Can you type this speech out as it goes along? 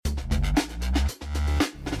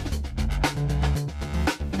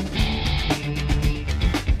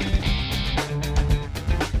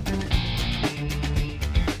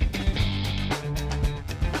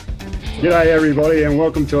G'day everybody, and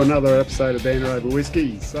welcome to another episode of Banter Over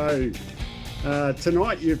Whiskey. So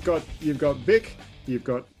tonight you've got Vic, you've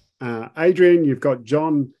got Adrian, you've got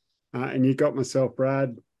John, and you've got myself,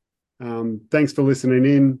 Brad. Thanks for listening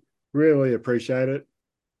in. Really appreciate it.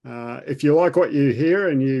 If you like what you hear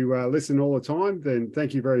and you listen all the time, then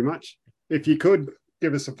thank you very much. If you could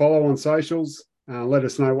give us a follow on socials, let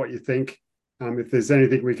us know what you think. If there's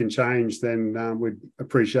anything we can change, then we'd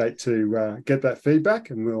appreciate to get that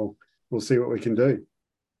feedback, and we'll see what we can do.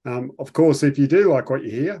 Of course, if you do like what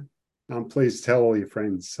you hear, please tell all your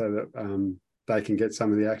friends so that they can get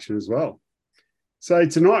some of the action as well. So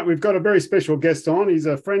tonight we've got a very special guest on. He's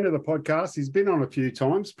a friend of the podcast. He's been on a few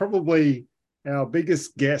times, probably our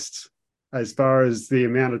biggest guest as far as the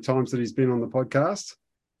amount of times that he's been on the podcast,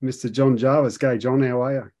 Mr. John Jarvis. G'day, John. How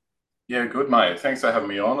are you? Yeah, good, mate. Thanks for having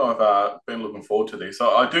me on. I've been looking forward to this.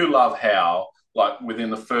 I do love how, like, within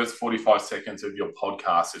the first 45 seconds of your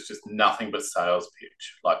podcast, it's just nothing but sales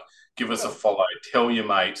pitch. Like, give us a follow, tell your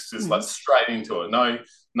mates, just like straight into it. No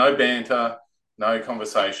banter, no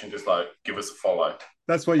conversation, just like give us a follow.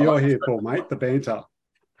 That's what you're here for, mate, the banter.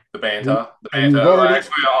 The banter. And you've already...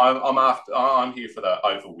 Actually, I'm here for the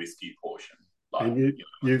over whiskey portion. Like, and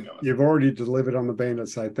you've already delivered on the banter,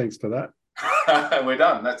 so thanks for that. We're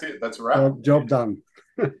done. That's it. That's a wrap. Job done.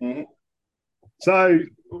 So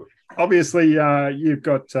obviously you've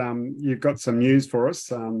got some news for us.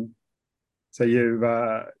 So you've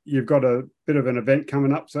got a bit of an event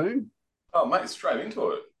coming up soon. Oh, mate, straight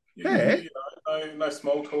into it. Yeah. No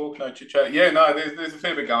small talk, no chit chat. Yeah, no, there's a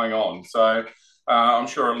fair bit going on. So I'm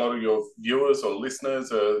sure a lot of your viewers or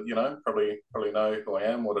listeners are, probably know who I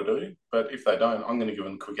am, what I do. But if they don't, I'm going to give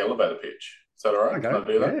them a quick elevator pitch. Is that all right? Okay. Can I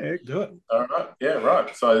do that? Yeah, do it. All right. Yeah,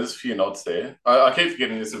 right. So there's a few nods there. I keep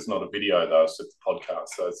forgetting this is not a video, though. It's just a podcast,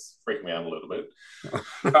 so it's freaking me out a little bit.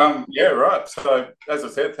 Yeah, right. So as I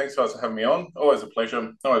said, thanks guys for having me on. Always a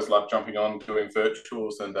pleasure. I always love jumping on, doing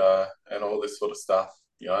virtuals and all this sort of stuff.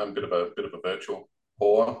 I'm a bit of a virtual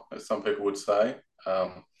whore, as some people would say.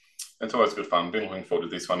 It's always good fun. Been looking forward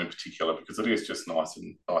to this one in particular because it is just nice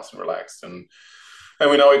and relaxed, and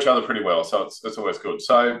we know each other pretty well, so it's always good.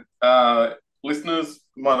 So. Listeners,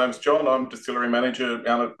 my name's John. I'm distillery manager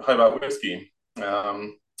down at Hobart Whiskey.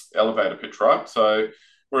 Elevator pitch, right? So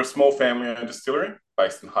we're a small family-owned distillery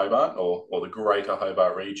based in Hobart or the greater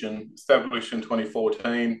Hobart region, established in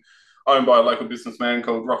 2014, owned by a local businessman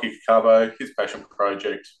called Rocky Cabo. His passion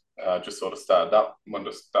project just sort of started up.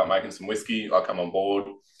 Wanted to start making some whiskey. I come on board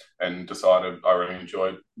and decided I really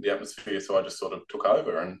enjoyed the atmosphere, so I just sort of took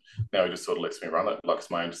over, and now he just sort of lets me run it like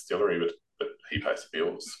it's my own distillery, but he pays the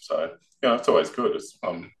bills. So, it's always good.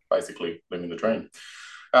 I'm basically living the dream.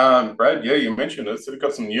 Brad, yeah, you mentioned it. So we've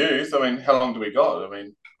got some news. I mean, how long do we got? I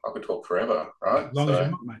mean, I could talk forever, right? As long as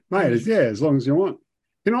you want, mate. Yeah, as long as you want.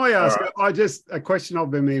 Can I ask, a question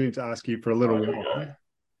I've been meaning to ask you for a little while.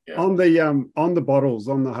 Yeah. On the bottles,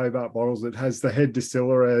 on the Hobart bottles, it has the head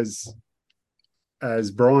distiller as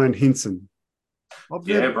Brian Hinson.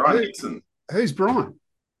 Brian Hinson. Who's Brian?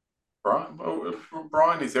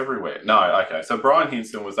 Brian is everywhere. No, okay. So Brian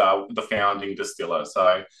Hinson was the founding distiller.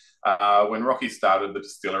 So when Rocky started the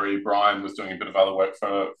distillery, Brian was doing a bit of other work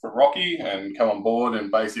for Rocky and come on board and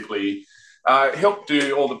basically helped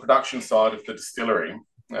do all the production side of the distillery.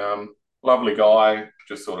 Lovely guy,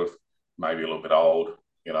 just sort of maybe a little bit old,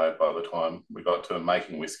 by the time we got to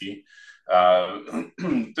making whiskey.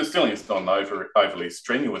 Distilling is not an overly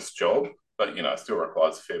strenuous job, but, still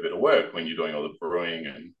requires a fair bit of work when you're doing all the brewing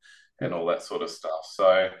and all that sort of stuff.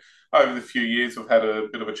 So over the few years, we've had a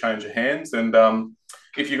bit of a change of hands. And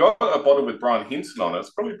if you got a bottle with Brian Hinson on it, it's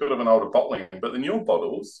probably a bit of an older bottling. But the newer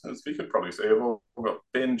bottles, as you could probably see, have all got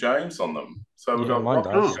Ben James on them. So we've got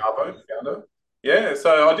Rocky Carbo, founder. Yeah,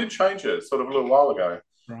 so I did change it sort of a little while ago.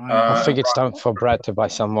 Right. I think it's time for Brad to buy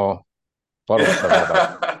some more bottles of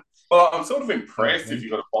that. Well, I'm sort of impressed if you've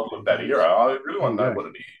got a bottle of that era. I really want to know what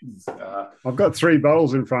it is. I've got 3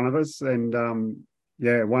 bottles in front of us, and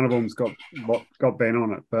one of them's got Ben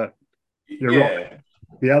on it, but you're right.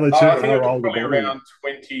 The other 2 are older. Around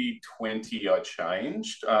 2020, I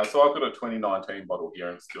changed. So I've got a 2019 bottle here,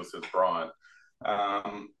 and it still says Brian.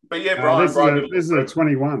 But yeah, Brian. This is a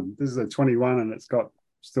 21. This is a 21, and it's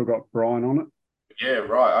still got Brian on it. Yeah,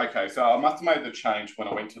 right. Okay, so I must have made the change when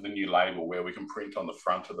I went to the new label where we can print on the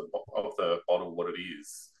front of the bottle what it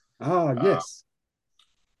is. Oh, yes.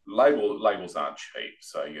 Labels aren't cheap,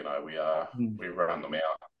 so we run them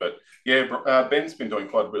out. But yeah, Ben's been doing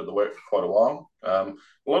quite a bit of the work for quite a while. A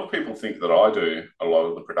lot of people think that I do a lot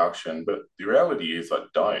of the production, but the reality is I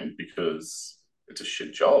don't, because it's a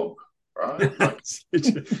shit job. right? Like,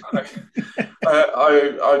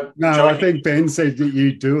 no, I think Ben said that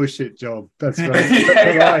you do a shit job. That's what I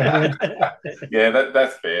heard. Yeah,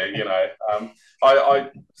 that's fair. You know, I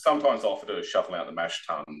sometimes offer to shuffle out the mash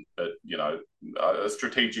tun, but you know,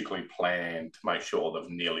 strategically plan to make sure they've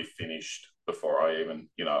nearly finished before I even,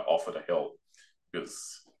 you know, offer to help,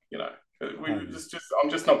 because you know, I'm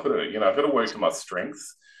just not good at it. You know, I've got to work to my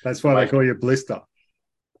strengths. That's why they call you Blister.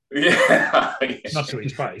 Yeah, not to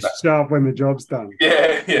his face. Show up when the job's done.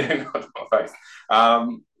 Yeah, not to my face.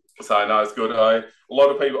 So no, it's good. A lot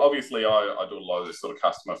of people, obviously, I do a lot of this sort of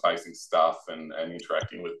customer facing stuff and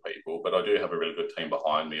interacting with people, but I do have a really good team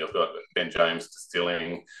behind me. I've got Ben James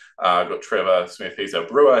distilling. I've got Trevor Smith. He's our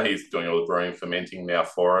brewer. He's doing all the brewing, fermenting now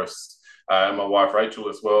for us. My wife Rachel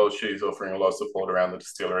as well. She's offering a lot of support around the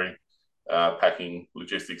distillery, packing,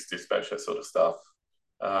 logistics, dispatch, that sort of stuff.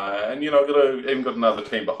 And you know, I've even got another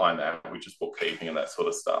team behind that, which is bookkeeping and that sort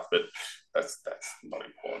of stuff. But that's not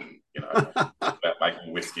important, you know, about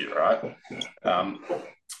making whiskey, right?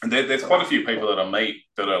 And there's quite a few people that I meet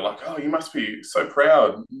that are like, "Oh, you must be so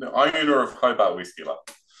proud, the owner of Hobart Whiskey." Like,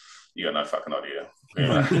 you got no fucking idea. You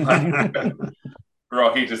know?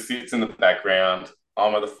 Rocky just sits in the background.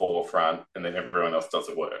 I'm at the forefront, and then everyone else does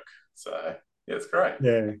the work. So yeah, it's great.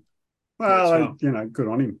 Yeah. Well, you know, good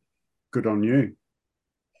on him. Good on you.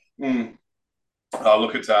 Oh,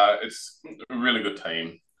 look, it's a really good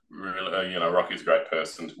team. Really, you know, Rocky's a great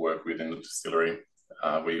person to work with in the distillery.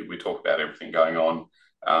 We talk about everything going on,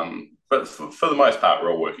 but for the most part,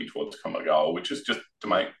 we're all working towards a common goal, which is just to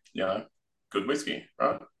make, you know, good whiskey,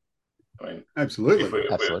 right? I mean, absolutely. If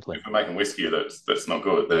we're making whiskey that's not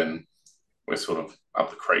good, then we're sort of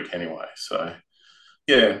up the creek anyway. So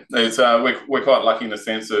yeah, it's we're quite lucky in the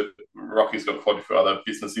sense that Rocky's got quite a few other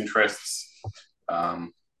business interests.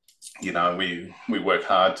 You know, we work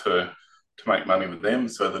hard to make money with them,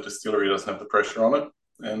 so the distillery doesn't have the pressure on it,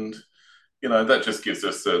 and you know, that just gives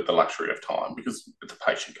us the luxury of time, because it's a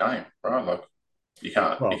patient game, right? Like you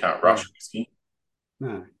can't rush whiskey.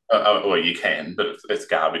 No. Or you can, but it's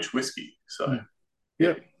garbage whiskey. So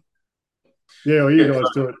yeah. Well, you guys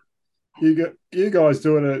do it. You guys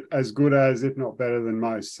do it as good as, if not better than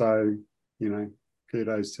most. So you know,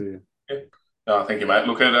 kudos to you. Yeah. No, thank you, mate.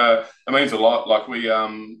 Look, it means a lot. Like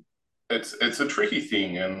it's a tricky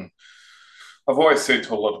thing, and I've always said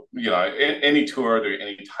to a lot of, you know, any tour I do,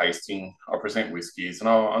 any tasting, I present whiskies, and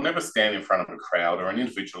I'll never stand in front of a crowd or an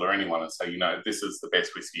individual or anyone and say, you know, this is the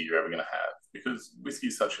best whiskey you're ever going to have, because whiskey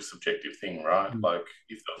is such a subjective thing, right? Like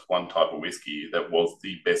if there was one type of whiskey that was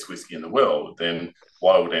the best whiskey in the world, then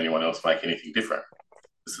why would anyone else make anything different?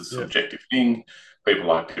 This is a subjective thing. People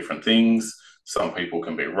like different things. Some people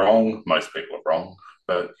can be wrong. Most people are wrong.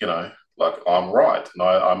 But, you know, like I'm right, and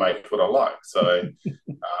I make what I like. So,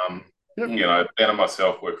 you know, Ben and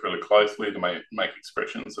myself work really closely to make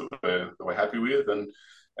expressions that we're happy with, and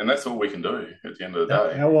that's all we can do at the end of the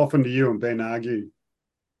day. How often do you and Ben argue?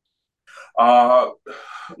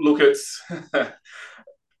 Look, it's a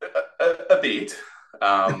bit,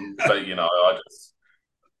 but you know,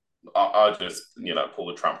 I just you know, pull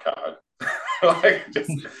the trump card. Like,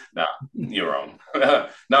 you're wrong.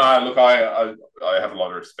 No, look, I have a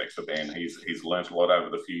lot of respect for Ben. He's learned a lot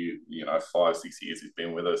over the few, you know, 5-6 years he's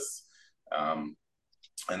been with us.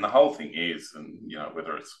 And the whole thing is, and you know,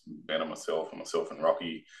 whether it's Ben or myself and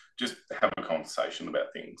Rocky, just have a conversation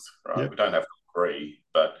about things, right? We don't have to agree,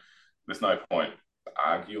 but there's no point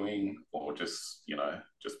arguing or just, you know,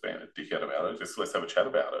 just being a dickhead about it. Just let's have a chat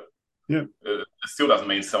about it. It still doesn't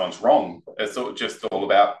mean someone's wrong. It's just all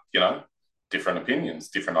about, you know, different opinions,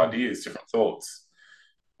 different ideas, different thoughts.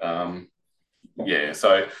 Yeah,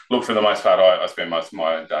 so look, for the most part, I spend most of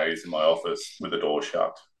my days in my office with the door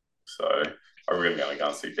shut. So I really only go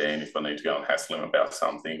and see Dan if I need to go and hassle him about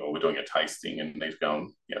something, or we're doing a tasting and need to go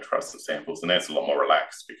and, you know, try some samples. And that's a lot more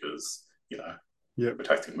relaxed because, you know, we're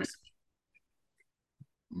tasting whiskey.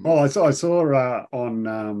 Oh, I saw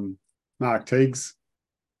on Mark Teague's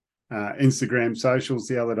Instagram socials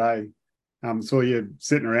the other day. Saw you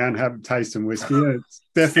sitting around tasting whiskey. It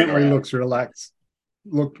definitely looks relaxed.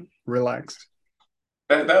 Looked relaxed.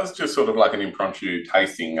 That was just sort of like an impromptu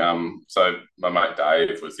tasting. So my mate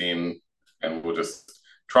Dave was in, and we're just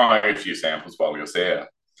trying a few samples while he was there.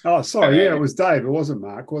 Oh, sorry, it was Dave. It wasn't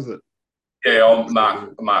Mark, was it? Yeah,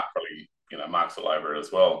 Mark probably, you know, Mark's all over it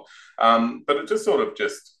as well. But it just sort of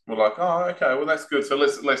we're like, oh, okay, well that's good. So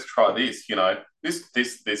let's try this. You know, this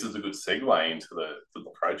is a good segue into the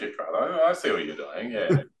project, right? I see what you're doing.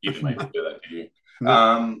 Yeah, you didn't mean to do that, did you?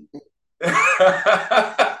 No.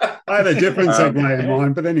 I had a different segue in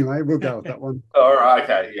mind, but anyway, we'll go with that one. All right,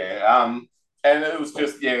 okay, yeah. And it was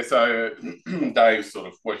just, yeah, so Dave's sort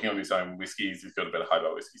of working on his own whiskies. He's got a bit of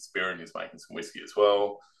Hobart whiskey spirit and he's making some whiskey as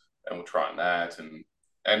well. And we're trying that.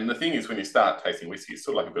 And the thing is, when you start tasting whiskey, it's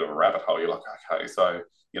sort of like a bit of a rabbit hole. You're like, okay, so,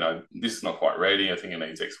 this is not quite ready. I think it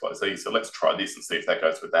needs X, Y, Z. So let's try this and see if that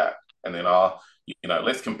goes with that. And then,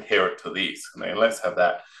 let's compare it to this. And then let's have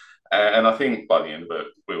that. And I think by the end of it,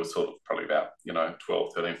 we were sort of probably about,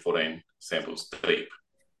 12, 13, 14 samples deep.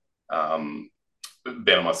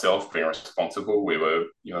 Ben and myself being responsible, we were,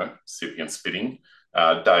 sipping and spitting.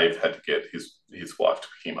 Dave had to get his wife to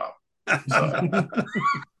pick him up. So,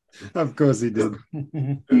 of course he did.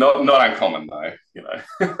 not uncommon though.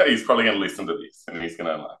 He's probably going to listen to this and he's going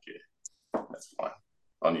to like, yeah, that's fine.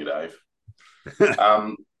 On you, Dave.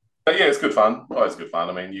 But yeah, it's good fun. Always good fun.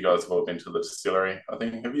 I mean, you guys have all been to the distillery, I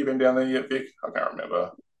think. Have you been down there yet, Vic? I can't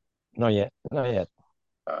remember. Not yet.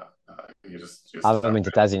 You just I haven't been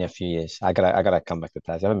to Tassie in a few years. I gotta come back to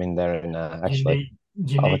Tassie. I haven't been there in actually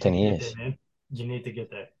over 10 years. There, man. You need to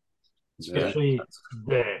get there, Yeah. especially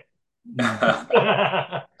there.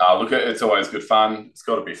 Look, it's always good fun. It's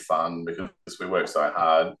got to be fun because we work so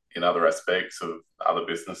hard in other aspects of other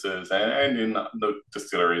businesses and in the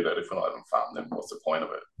distillery that if we're not having fun, then what's the point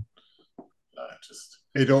of it?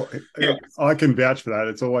 I can vouch for that.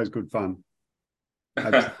 It's always good fun.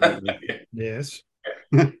 Absolutely. Yeah. Yes.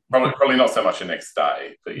 Yeah. Probably not so much the next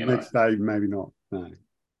day, but next day maybe not. No.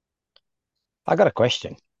 I got a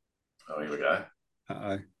question. Oh, here we go.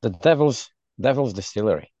 Uh-oh. The Devil's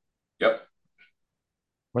Distillery. Yep.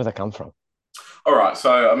 Where did that come from? All right.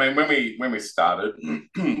 So, I mean, when we started,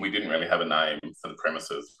 we didn't really have a name for the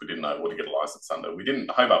premises. We didn't know what to get a license under.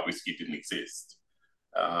 Hobart Whiskey didn't exist.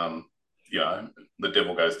 The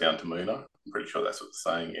devil goes down to Moona. I'm pretty sure that's what the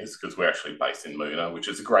saying is because we're actually based in Moona, which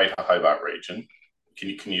is a greater Hobart region.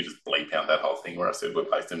 Can you just bleep out that whole thing where I said we're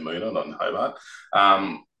based in Moona, not in Hobart?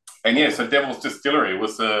 So Devil's Distillery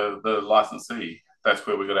was the licensee. That's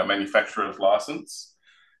where we got our manufacturer's license.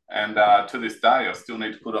 And to this day, I still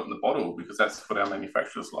need to put it on the bottle because that's what our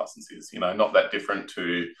manufacturer's license is. Not that different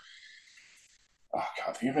to, I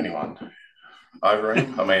can't think of anyone.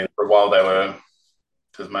 Overeem. I mean, for a while they were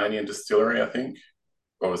Tasmanian Distillery, I think.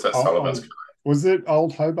 Or was that Sullivan's? Was it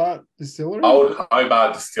Old Hobart Distillery? Old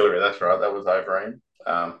Hobart Distillery, that's right. That was Overeem.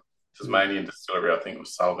 Tasmanian Distillery, I think,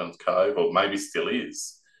 was Sullivan's Cove, or maybe still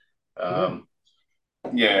is. And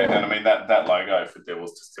I mean, that logo for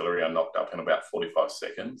Devil's Distillery I knocked up in about 45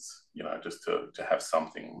 seconds, just to have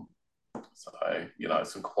something. So,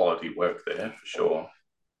 some quality work there for sure.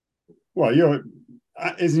 Well,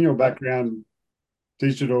 isn't your background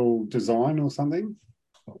digital design or something?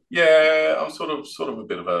 Yeah, I'm sort of a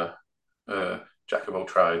bit of a jack of all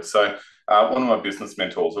trades. So one of my business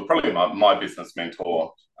mentors, or probably my business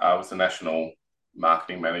mentor, was the national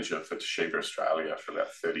marketing manager for Toshiba Australia for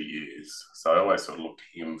about 30 years. So I always sort of looked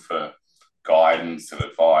to him for guidance and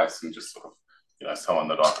advice and just sort of, someone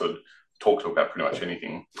that I could talk to about pretty much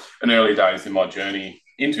anything. In early days in my journey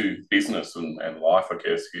into business and life, I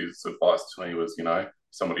guess, his advice to me was,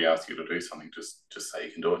 somebody asks you to do something, just say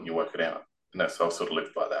you can do it and you work it out. And that's how I sort of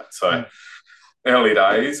lived by that. So early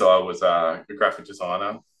days, I was a graphic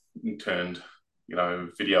designer, turned,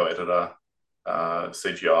 video editor,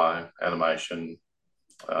 CGI, animation,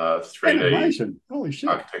 3D. Animation? Holy shit.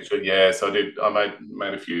 Architecture. Yeah, so I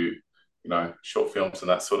made a few, short films and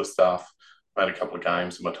that sort of stuff. Made a couple of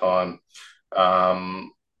games in my time.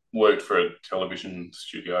 Worked for a television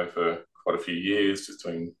studio for quite a few years, just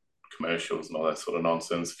doing commercials and all that sort of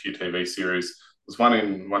nonsense. A few TV series. There's one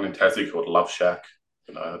in Tassie called Love Shack.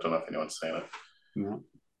 I don't know if anyone's seen it. No,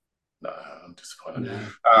 I'm disappointed.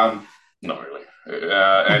 No. Not really.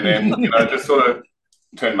 And then just sort of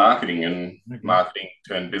turn marketing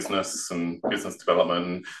turn business and business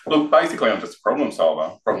development. Look, basically, I'm just a problem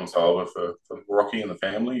solver for Rocky and the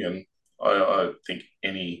family. And I think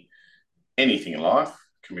anything in life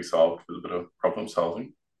can be solved with a bit of problem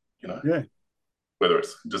solving. Yeah. Whether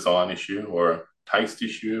it's a design issue or a taste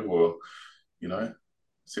issue or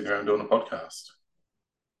sitting around doing a podcast.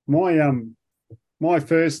 My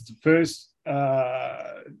first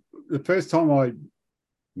the first time I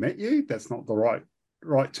met you, that's not the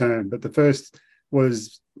right term, but the first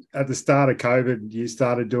was at the start of COVID. You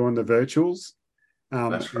started doing the virtuals,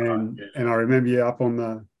 That's right, and I remember you up on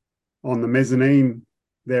the mezzanine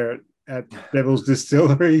there at Devil's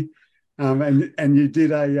Distillery, and you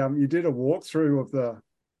did a walkthrough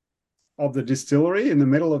of the distillery in the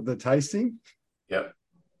middle of the tasting. Yep.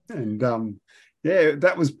 And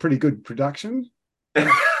that was pretty good production.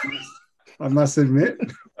 I must admit.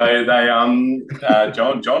 John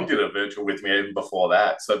did a virtual with me even before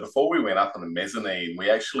that. So before we went up on the mezzanine, we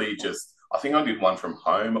actually just I think I did one from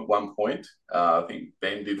home at one point. I think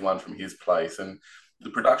Ben did one from his place, and the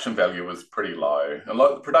production value was pretty low. And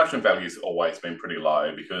like the production value's always been pretty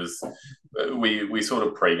low because we sort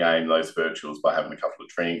of pre-game those virtuals by having a couple of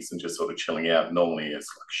drinks and just sort of chilling out. Normally it's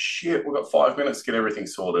like, shit, we've got 5 minutes to get everything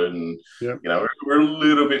sorted, and Yep. you know, we're a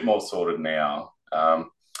little bit more sorted now.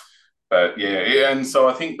 But yeah, and so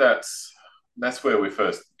I think that's where we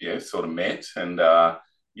first sort of met, and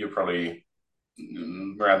you're probably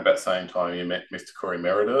around about the same time you met Mr. Corey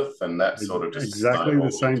Meredith, and that sort of just exactly the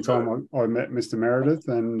same time I met Mr. Meredith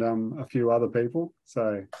and a few other people.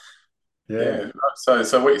 So yeah.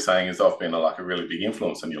 So what you're saying is I've been like a really big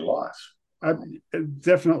influence in your life.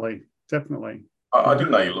 Definitely. I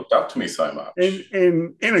didn't know you looked up to me so much.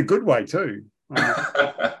 In a good way too.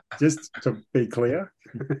 Just to be clear.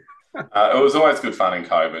 It was always good fun in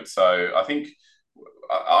COVID. So I think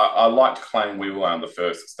I like to claim we were one of the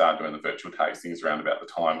first to start doing the virtual tastings around about the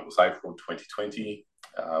time. It was April 2020.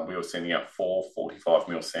 We were sending out 4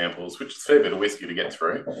 45ml samples, which is a fair bit of whiskey to get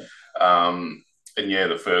through. And yeah,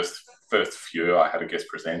 the first few, I had a guest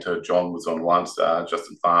presenter. John was on one,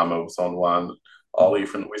 Justin Farmer was on one, Ollie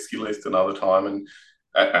from the Whiskey List another time,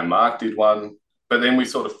 and Mark did one. But then we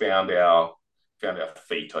sort of found our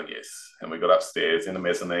feet, I guess, and we got upstairs in the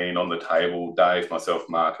mezzanine on the table, Dave, myself,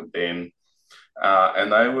 Mark, and Ben.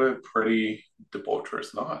 And they were pretty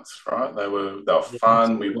debaucherous nights, right? They were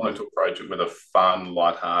fun. We wanted to approach it with a fun,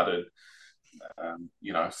 lighthearted,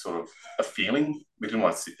 sort of a feeling. We didn't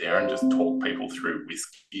want to sit there and just talk people through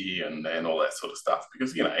whiskey and all that sort of stuff,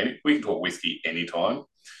 because we can talk whiskey anytime,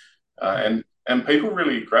 and people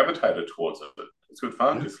really gravitated towards it. It's good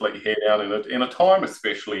fun. Just let your hair down in a time,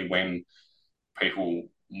 especially when people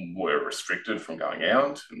were restricted from going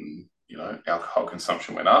out, and alcohol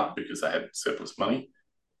consumption went up because they had surplus money.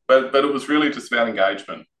 But it was really just about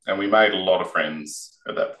engagement, and we made a lot of friends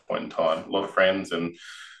at that point in time. A lot of friends, and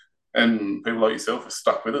people like yourself are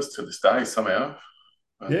stuck with us to this day somehow.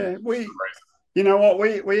 Yeah, we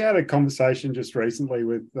had a conversation just recently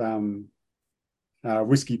with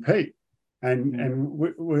Whiskey Pete, and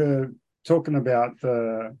we're talking about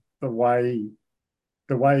the way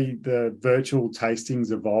the virtual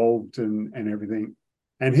tastings evolved and everything.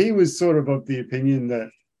 And he was sort of the opinion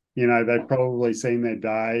that, they've probably seen their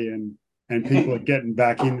day and people are getting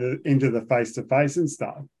back into the face-to-face and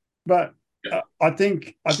stuff. But I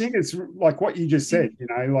think it's like what you just said,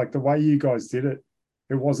 like the way you guys did it,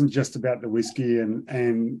 it wasn't just about the whiskey,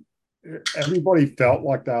 and everybody felt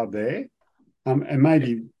like they were there. And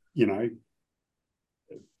maybe,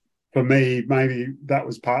 for me, maybe that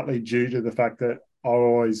was partly due to the fact that I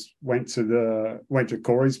always went to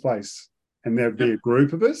Corey's place, and there'd be a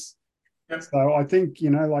group of us. Yep. So I think,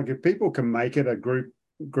 like if people can make it a group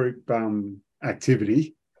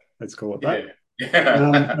activity, let's call it that,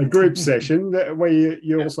 a group session where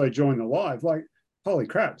you also join the live, like, holy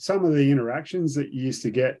crap, some of the interactions that you used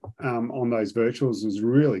to get on those virtuals was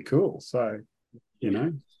really cool. So,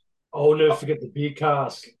 I'll never forget the beer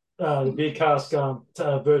cask virtual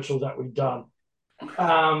that we've done.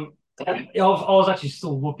 I was actually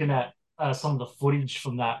still looking at some of the footage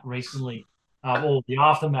from that recently, or the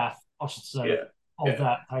aftermath, I should say, of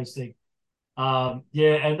that tasting. But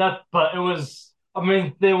it was,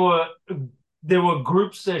 there were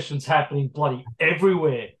group sessions happening bloody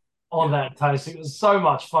everywhere on that tasting. It was so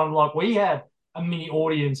much fun. Like, we had a mini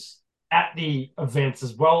audience at the events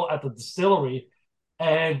as well, at the distillery,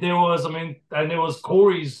 and there was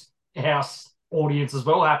Corey's house audience as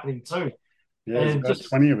well happening too. Yeah, there's about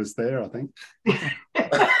 20 of us there, I think.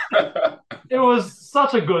 It was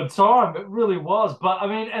such a good time. It really was. But,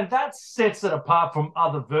 and that sets it apart from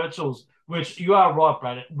other virtuals, which you are right,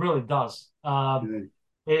 Brad. It really does.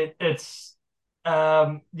 It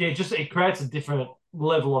creates a different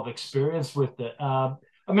level of experience with it. I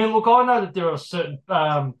know that there are certain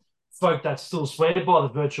folk that still swear by the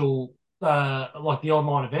virtual, like the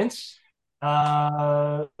online events.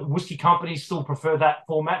 Whiskey companies still prefer that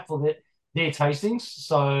format for their tastings.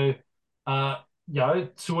 So, to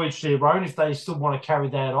each their own. If they still want to carry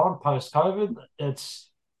that on post-COVID, it is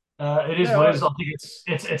what it is. I think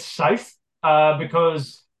it's safe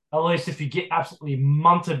because at least if you get absolutely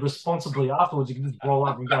munted responsibly afterwards, you can just roll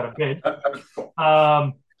up and go to bed.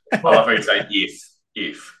 I love how you say if.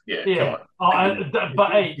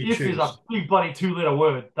 But hey, if is a big bloody 2-letter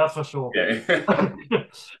word, that's for sure.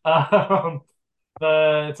 But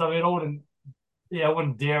I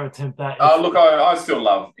wouldn't dare attempt that. Look, I still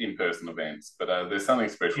love in-person events, but there's something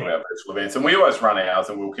special about virtual events, and we always run ours,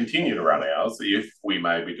 and we'll continue to run ours if we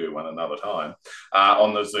maybe do one another time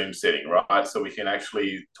on the Zoom setting, right? So we can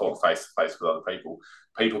actually talk face-to-face with other people.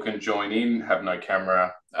 People can join in, have no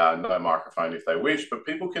camera, no microphone if they wish, but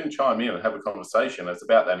people can chime in and have a conversation. It's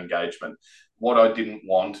about that engagement. What I didn't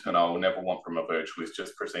want, and I will never want from a virtual, is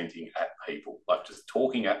just presenting at people, like just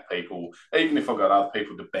talking at people, even if I've got other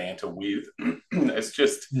people to banter with. It's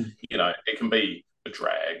just, it can be a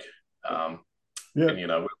drag. And,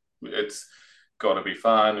 it's got to be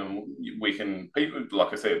fun, and we can, people,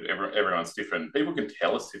 like I said, everyone's different. People can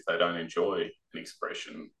tell us if they don't enjoy an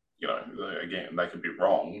expression. Again, they could be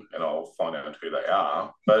wrong, and I'll find out who they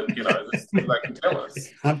are. But they can tell us.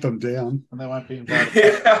 Hunt them down, and they won't be invited.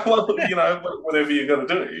 Yeah, well, whatever you're going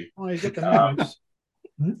to do. Oh, you get the notes.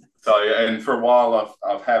 So, and for a while,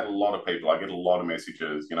 I've had a lot of people. I get a lot of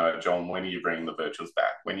messages. John, when are you bringing the virtuals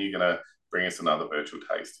back? When are you going to bring us another virtual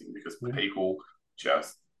tasting? Because people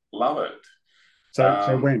just love it.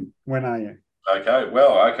 So when are you?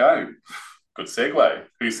 Okay. Good segue.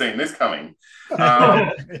 Who's seen this coming?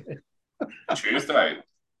 Tuesday,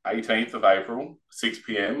 18th of April, 6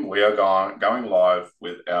 p.m. We are going live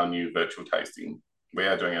with our new virtual tasting. We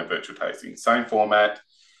are doing our virtual tasting. Same format,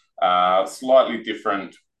 slightly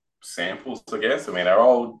different samples, I guess. I mean, our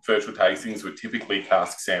old virtual tastings were typically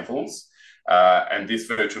cask samples, and this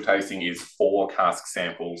virtual tasting is 4 cask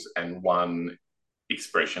samples and 1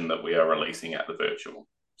 expression that we are releasing at the virtual.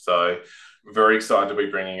 So very excited to be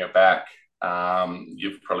bringing it back.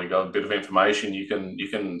 You've probably got a bit of information you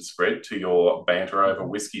can spread to your banter over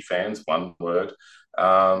whiskey fans. One word, it's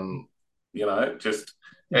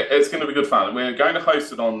going to be good fun. We're going to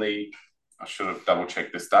host it on I should have double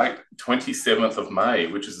checked this date, 27th of May,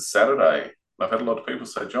 which is a Saturday. I've had a lot of people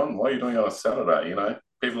say, John, why are you doing it on a Saturday?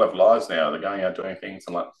 People have lives now. They're going out doing things.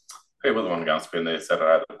 I'm like, people that want to go and spend their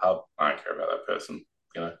Saturday at the pub, I don't care about that person.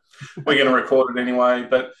 We're going to record it anyway.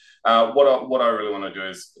 But what I really want to do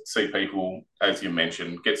is see people, as you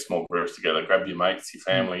mentioned, get small groups together, grab your mates, your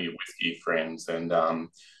family, your whiskey friends, and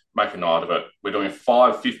make a night of it. We're doing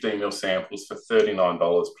 5 15ml samples for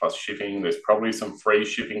 $39 plus shipping. There's probably some free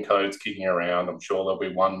shipping codes kicking around. I'm sure there'll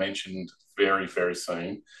be one mentioned very, very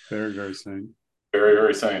soon. Very, very soon. Very,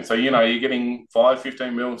 very soon. So, you're getting 5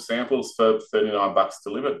 15ml samples for $39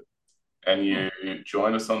 delivered. And you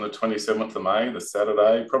join us on the 27th of May, the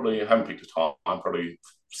Saturday. Probably haven't picked a time, probably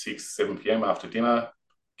 6, 7 p.m. after dinner.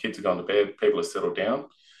 Kids have gone to bed, people are settled down,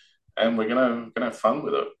 and we're gonna have fun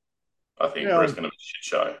with it. I think it's going to be a shit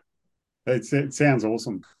show. It sounds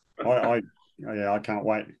awesome. I can't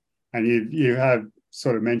wait. And you have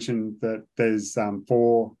sort of mentioned that there's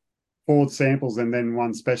 4 samples and then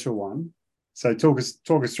 1 special one. So talk us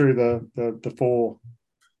through the 4.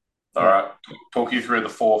 All right, talk you through the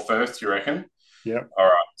 4 first, you reckon? Yeah. All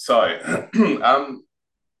right. So,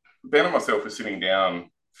 Ben and myself were sitting down a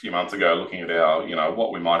few months ago looking at our,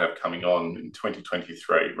 what we might have coming on in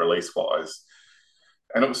 2023 release-wise.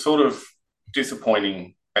 And it was sort of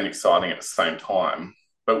disappointing and exciting at the same time.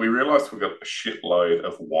 But we realised we've got a shitload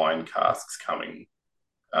of wine casks coming.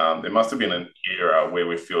 There must have been an era where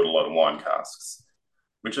we filled a lot of wine casks,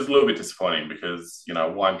 which is a little bit disappointing because,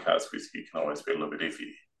 wine cask whiskey can always be a little bit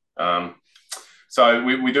iffy. So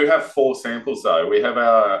we do have 4 samples though. We have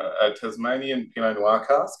a Tasmanian Pinot Noir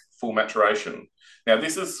cask, full maturation. Now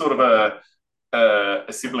this is sort of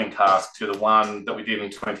a sibling cask to the one that we did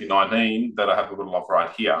in 2019 that I have a little of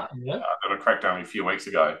right here, that I cracked only a few weeks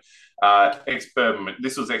ago.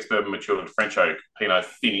 This was ex-bourbon matured French oak Pinot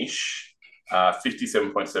finish,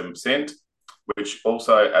 57.7%, which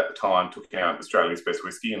also at the time took out Australia's best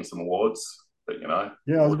whiskey and some awards. But I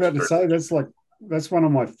was about to say that's one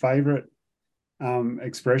of my favourite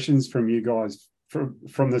expressions from you guys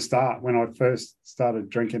from the start when I first started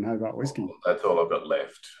drinking Hobart whiskey. That's all I've got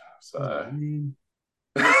left. So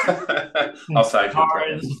I'll save you.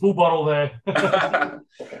 There's a full bottle there. I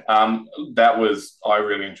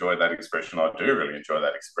really enjoyed that expression. I do really enjoy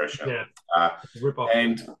that expression. Yeah.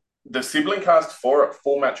 And the sibling cast for it,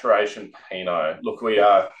 full maturation Pinot. Look,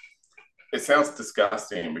 it sounds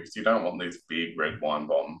disgusting because you don't want these big red wine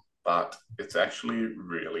bomb, but it's actually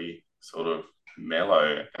really sort of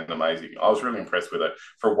mellow and amazing. I was really impressed with it.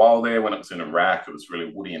 For a while there, when it was in a rack, it was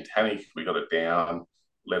really woody and tannic. We got it down,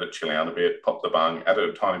 let it chill out a bit, popped the bung, added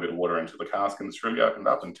a tiny bit of water into the cask, and it's really opened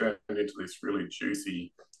up and turned into this really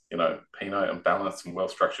juicy, Pinot and balanced and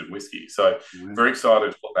well-structured whiskey. So very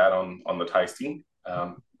excited to put that on the tasting.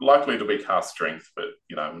 Likely to be cask strength, but,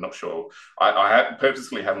 I'm not sure. I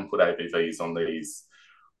purposely haven't put ABVs on these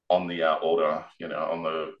on the order, on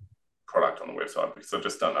the product on the website because I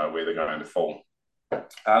just don't know where they're going to fall.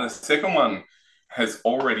 The second one has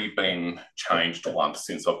already been changed once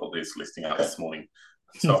since I put this listing out this morning.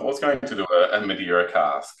 So I was going to do a Madeira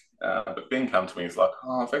cask, but Ben came to me and he's like,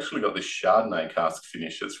 I've actually got this Chardonnay cask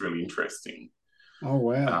finish that's really interesting. Oh,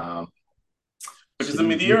 wow. Because the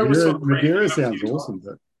Madeira was sort of Madeira sounds awesome,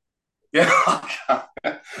 but yeah,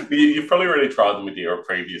 you've probably already tried the Madeira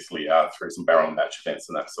previously through some barrel match events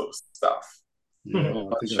and that sort of stuff. Yeah,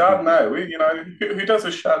 Chardonnay, who does a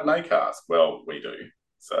Chardonnay cask? Well, we do.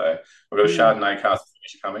 So we've got a Chardonnay cask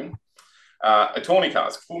finish coming. A tawny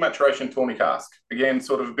cask, full maturation tawny cask. Again,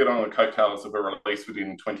 sort of a bit on the coattails of a release we did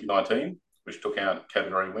in 2019, which took out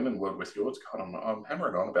category win and World Whisky Awards. God, I'm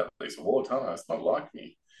hammering on about these awards, aren't I? It's not like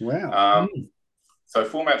me. Wow. So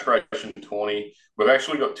full maturation tawny. We've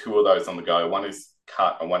actually got two of those on the go. One is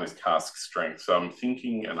cut and one is cask strength. So I'm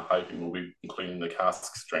thinking and hoping we'll be including the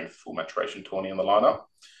cask strength full maturation tawny in the lineup.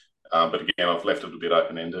 But again, I've left it a bit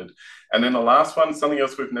open-ended. And then the last one, something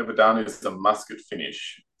else we've never done, is a musket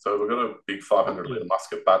finish. So we've got a big 500-litre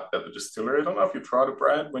musket butt at the distillery. I don't know if you tried it,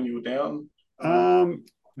 Brad, when you were down.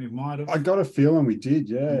 We might have. I got a feeling we did,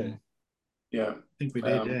 yeah. Yeah. I think we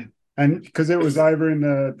did, yeah. And because it was over in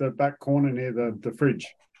the back corner near the fridge.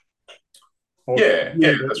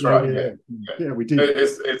 That's right. Yeah, we did.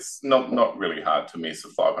 It's not really hard to miss a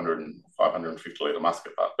 550-litre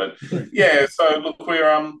musket butt. But yeah, so look,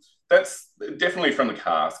 we're that's definitely from the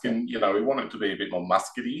cask, and we want it to be a bit more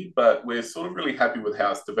muscety, but we're sort of really happy with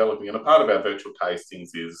how it's developing. And a part of our virtual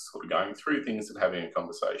tastings is sort of going through things and having a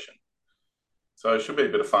conversation. So it should be a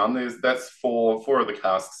bit of fun. That's four of the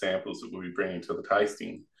cask samples that we'll be bringing to the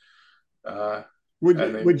tasting.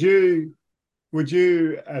 Would you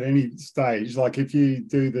at any stage, like if you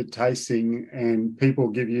do the tasting and people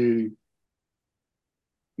give you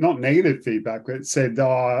not negative feedback, but said,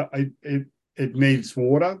 it needs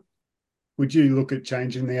water, would you look at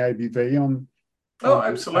changing the ABV on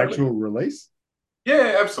absolutely. actual release?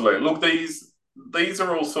 Yeah, absolutely. Look, these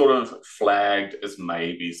are all sort of flagged as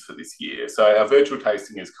maybes for this year. So our virtual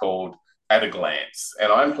tasting is called At a Glance,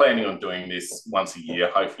 and I'm planning on doing this once a year,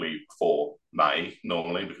 hopefully for May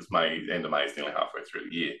normally, because end of May is nearly halfway through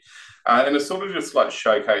the year. And it's sort of just like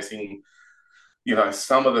showcasing,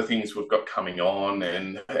 some of the things we've got coming on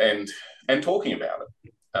and talking about it.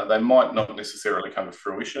 They might not necessarily come to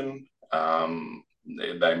fruition.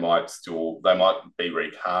 They might be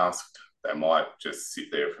recast. They might just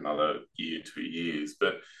sit there for another year, 2 years.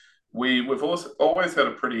 But we've also always had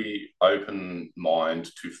a pretty open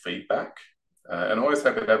mind to feedback, and always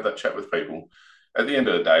happy to have that chat with people. At the end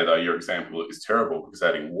of the day, though, your example is terrible because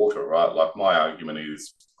adding water, right? Like my argument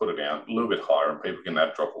is put it down a little bit higher and people can add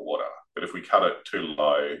a drop of water. But if we cut it too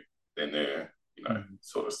low, then they're,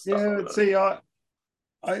 sort of stuck. Yeah, see, I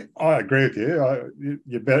agree with you.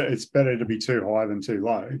 It's better to be too high than too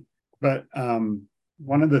low. But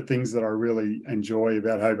one of the things that I really enjoy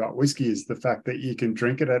about Hobart whiskey is the fact that you can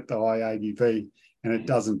drink it at the high ABV and it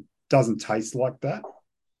doesn't taste like that.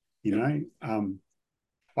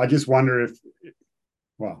 I just wonder if,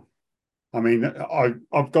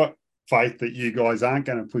 I've got faith that you guys aren't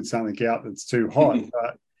going to put something out that's too hot.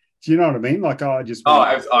 But do you know what I mean? Like, I just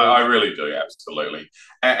I really do, absolutely.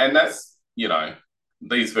 And that's,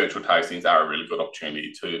 these virtual tastings are a really good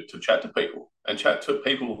opportunity to chat to people and chat to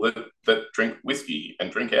people that drink whiskey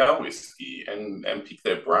and drink our whiskey and pick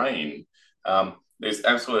their brain. There's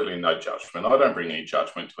absolutely no judgment. I don't bring any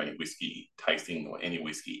judgment to any whiskey tasting or any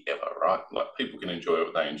whiskey ever, right? Like, people can enjoy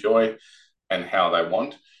what they enjoy and how they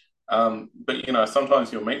want. But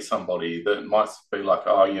sometimes you'll meet somebody that might be like,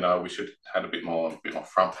 we should have a bit more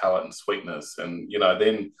front palate and sweetness, and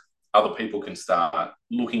then other people can start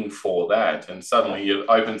looking for that, and suddenly it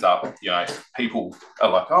opens up. People are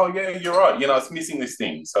like, oh yeah, you're right. It's missing this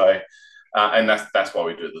thing. So, and that's why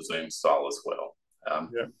we do the Zoom style as well.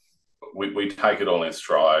 We take it all in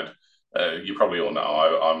stride. You probably all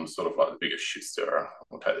know I'm sort of like the biggest shit stirrer.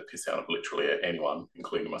 I'll take the piss out of literally anyone,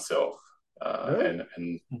 including myself. And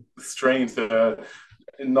the streams are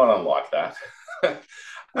not unlike that.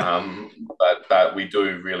 But we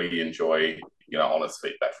do really enjoy, honest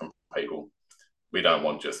feedback from people. We don't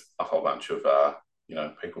want just a whole bunch of,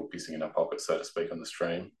 people pissing in our pockets, so to speak, on the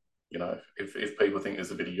stream. If people think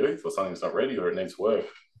there's a bit of youth or something's not ready or it needs work,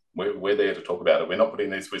 we're there to talk about it. We're not putting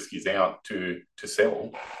these whiskies out to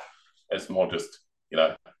sell. It's more just,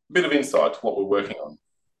 a bit of insight to what we're working on.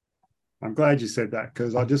 I'm glad you said that,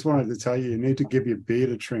 because I just wanted to tell you need to give your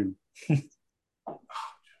beard a trim.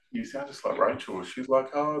 You sound just like Rachel. She's like,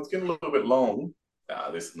 oh, it's getting a little bit long.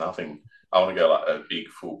 Nah, there's nothing. I want to go like a big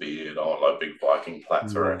full beard. I want like big Viking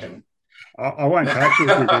plaits, I reckon. I won't catch you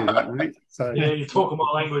if you do that, mate. So, yeah, you're talking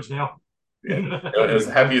my language now. Yeah, it was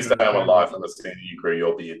the happiest day of my life understanding you grew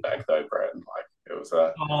your beard back though, Brad. Like, it was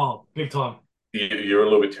big time. You're a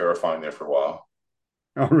little bit terrifying there for a while.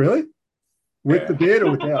 Oh, really? With the beard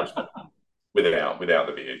or without? Without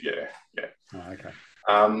the beard, yeah. Oh, okay.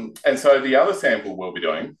 And so the other sample we'll be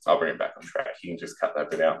doing, I'll bring it back on track. You can just cut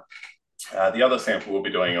that bit out. The other sample we'll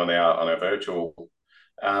be doing on our virtual,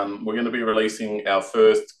 we're going to be releasing our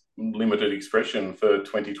first limited expression for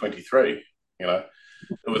 2023. You know,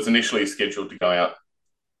 it was initially scheduled to go out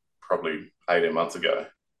probably 18 months ago,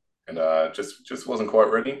 and just wasn't quite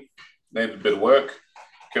ready. Needed a bit of work.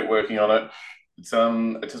 Kept working on it. It's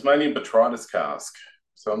a Tasmanian botrytis cask.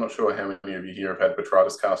 So I'm not sure how many of you here have had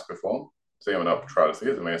botrytis cask before. So you know what botrytis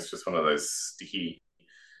is. I mean, it's just one of those sticky,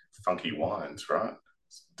 funky wines, right?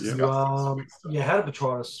 You had a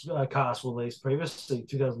botrytis cask release previously,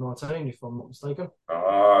 2019, if I'm not mistaken.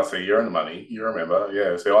 Oh, so you're in the money. You remember.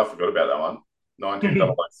 Yeah, see, I forgot about that one.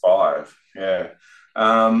 1905. Yeah.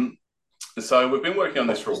 So we've been working on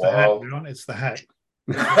this for a while. It's the hat.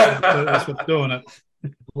 That's what's doing it.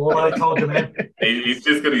 Well, I told you, man. He's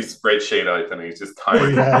just got his spreadsheet open. He's just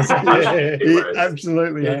typing. He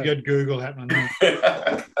absolutely has. Got Google happening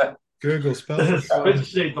there. Google spells.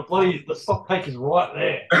 The stock take is right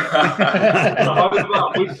there.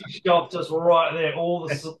 The whiskey shelf just right there. All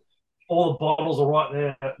the bottles are right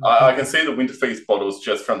there. I can see the Winterfeast bottles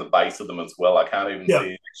just from the base of them as well. I can't even see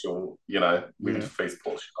the actual, Winterfeast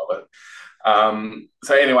portion of it.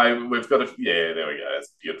 So anyway, we've got there we go.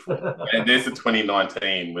 That's beautiful. And there's the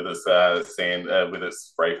 2019 with its with its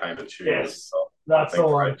spray painted tubes. Yes, so that's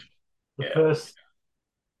all right. First.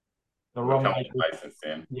 The rum since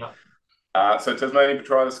then. Yeah. So Tasmanian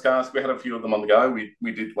botrytis cask, we had a few of them on the go. We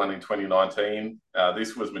did one in 2019.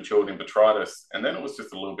 This was matured in botrytis, and then it was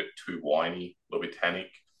just a little bit too winey, a little bit tannic.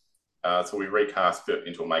 So we recast it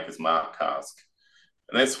into a Maker's Mark cask.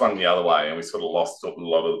 And then swung the other way, and we sort of lost a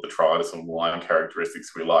lot of the botrytis and wine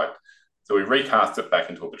characteristics we liked. So we recast it back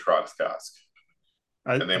into a botrytis cask.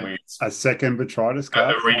 And then a second botrytis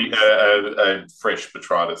cask? A fresh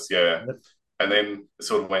botrytis, yeah. Yep. And then it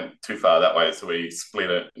sort of went too far that way, so we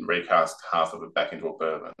split it and recast half of it back into a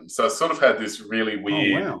bourbon. So it sort of had this really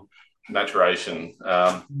weird maturation.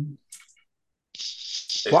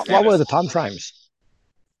 What were the time frames?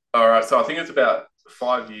 All right, so I think it's about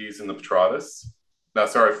 5 years in the botrytis. No,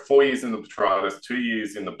 sorry, 4 years in the botrytis, 2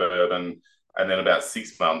 years in the bourbon, and then about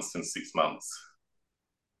 6 months and 6 months.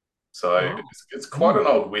 So it's quite an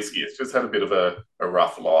old whiskey. It's just had a bit of a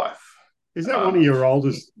rough life. Is that one of your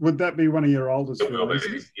oldest? Would that be one of your oldest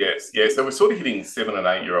releases? Yes, yeah. So we're sort of hitting 7 and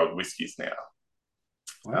 8 year old whiskies now.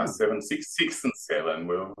 Wow. 6 and 7.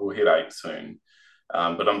 We'll hit 8 soon.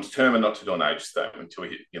 But I'm determined not to do an age statement until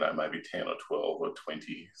we hit, maybe 10 or 12 or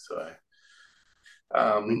 20. So,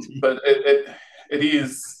 but it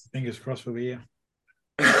is. Fingers crossed for the year.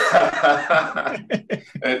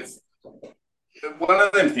 It's one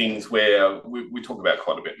of them things where we talk about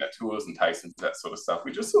quite a bit in our tours and tastings, that sort of stuff.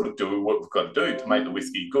 We just sort of do what we've got to do to make the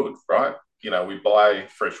whiskey good, right? We buy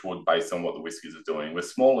fresh wood based on what the whiskies are doing. We're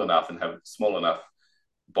small enough and have small enough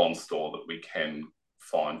bond store that we can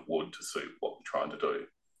find wood to suit what we're trying to do.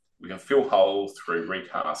 We can fill holes through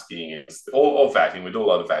recasking or vatting. We do a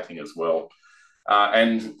lot of vatting as well.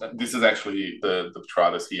 And this is actually the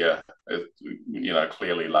botrytis here,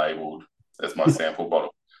 clearly labelled as my sample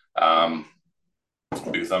bottle.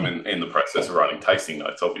 Because I'm in the process of writing tasting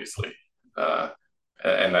notes, obviously,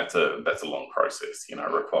 and that's a long process.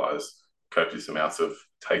 Requires copious amounts of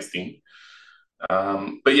tasting.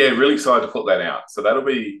 But yeah, really excited to put that out. So I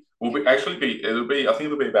think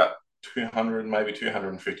it'll be about 200, maybe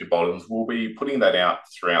 250 bottles. We'll be putting that out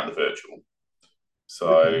throughout the virtual.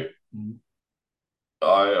 So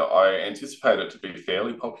I anticipate it to be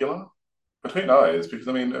fairly popular, but who knows? Because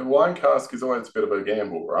a wine cask is always a bit of a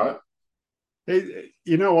gamble, right?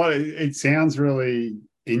 You know what? It sounds really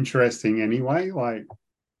interesting anyway. Like,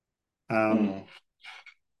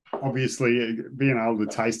 obviously, being able to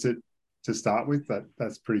taste it to start with,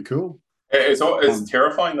 that's pretty cool. It's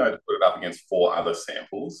terrifying, though, to put it up against 4 other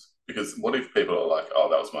samples, because what if people are like, oh,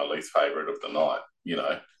 that was my least favourite of the night,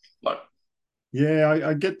 Yeah,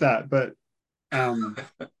 I get that, but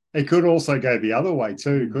it could also go the other way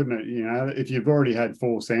too, couldn't it? If you've already had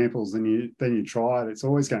 4 samples and you try it, it's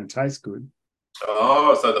always going to taste good.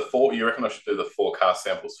 Oh, so the 4, you reckon I should do the 4 cast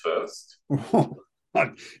samples first?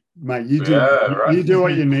 Mate, you do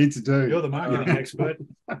what you need to do. You're the marketing expert.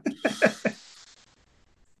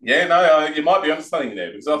 Yeah, no, you might be onto something there,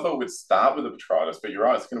 because I thought we'd start with the botrytis, but you're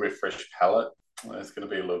right, it's going to be a fresh palate. It's going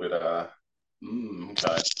to be a little bit okay.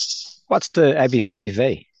 What's the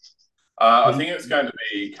ABV? I think it's going to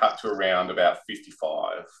be cut to around about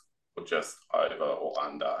 55 or just over or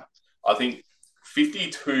under. I think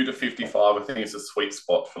 52 to 55, I think is a sweet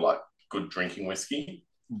spot for like good drinking whiskey.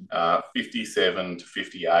 57 to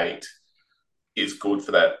 58 is good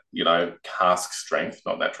for that, cask strength,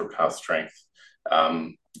 not natural cask strength.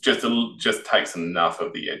 Just takes enough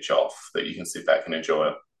of the edge off that you can sit back and enjoy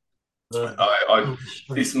it.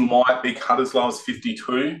 This might be cut as low as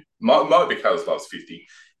 52. Might be cut as low as 50.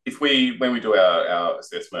 When we do our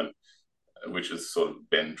assessment, which is sort of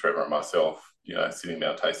Ben, Trevor, and myself, sitting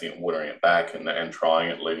down, tasting it, watering it back, and trying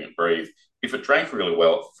it, letting it breathe. If it drank really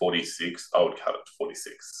well at 46, I would cut it to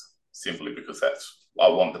 46, simply because I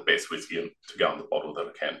want the best whiskey to go in the bottle that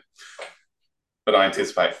I can. But I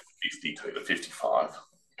anticipate 52 to 55.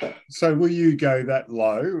 So will you go that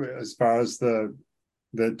low as far as the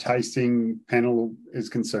tasting panel is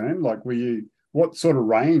concerned? Like, what sort of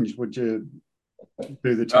range would you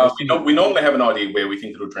do the tasting? We normally have an idea where we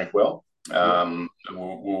think it'll drink well.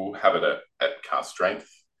 We'll have it at cask strength,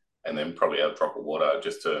 and then probably a drop of water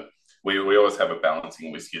we always have a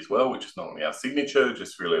balancing whiskey as well, which is not only our signature,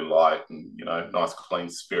 just really light and nice clean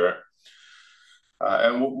spirit.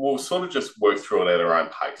 And we'll sort of just work through it at our own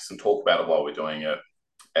pace and talk about it while we're doing it.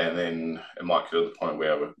 And then it might get to the point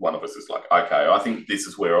where one of us is like, okay, I think this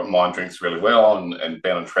is where mine drinks really well, and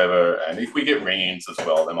Ben and Trevor. And if we get ring-ins as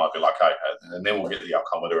well, they might be like, okay. And then we'll get the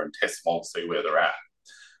alcometer and test them all to see where they're at.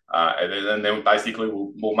 And then basically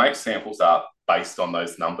we'll make samples up based on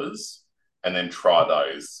those numbers and then try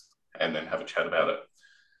those and then have a chat about it.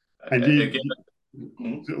 And do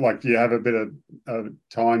you have a bit of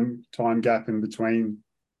time gap in between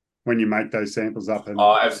when you make those samples up?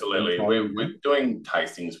 Absolutely. We're doing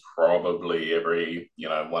tastings probably every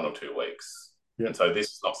 1 or 2 weeks. Yep. And so this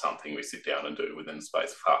is not something we sit down and do within the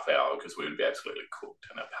space of half hour, because we would be absolutely cooked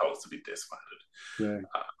and our palates would be decimated. Yeah.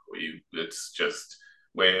 It's just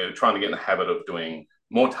we're trying to get in the habit of doing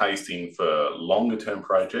more tasting for longer term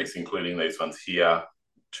projects, including these ones here,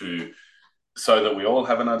 so that we all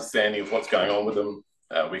have an understanding of what's going on with them.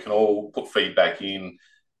 We can all put feedback in,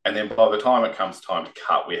 and then by the time it comes time to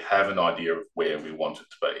cut, we have an idea of where we want it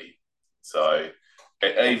to be. So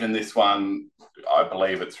even this one, I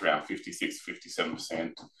believe it's around 56,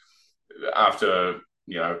 57%. After,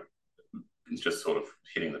 just sort of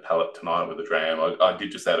hitting the palate tonight with a dram, I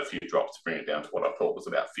did just add a few drops to bring it down to what I thought was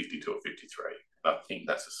about 52 or 53. And I think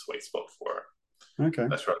that's a sweet spot for it. Okay.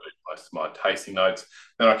 That's right. Most of my tasting notes.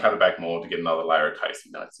 Then I cut it back more to get another layer of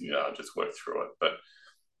tasting notes. I just work through it. But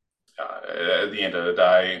at the end of the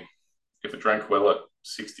day, if it drank well at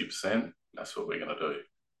 60%, that's what we're going to do.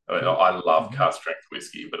 I mean, I love cask strength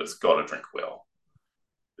whiskey, but it's got to drink well.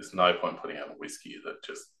 There's no point putting out a whiskey that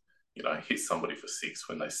just hits somebody for 6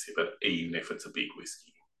 when they sip it, even if it's a big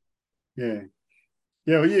whiskey. Yeah.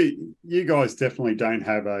 Well, you guys definitely don't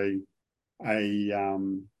have a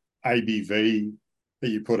ABV that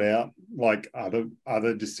you put out like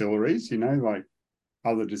other distilleries. Like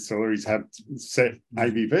other distilleries have set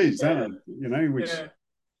ABVs, don't they? Which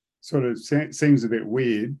sort of seems a bit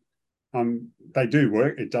weird. They do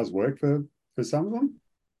work. It does work for some of them.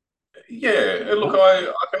 Yeah, look,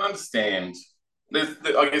 I can understand.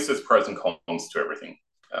 I guess there's pros and cons to everything.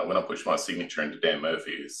 When I pushed my signature into Dan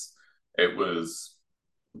Murphy's, it was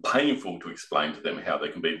painful to explain to them how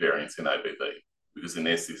there can be variance in ABV, because in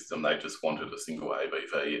their system, they just wanted a single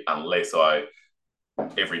ABV unless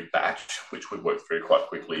every batch, which we worked through quite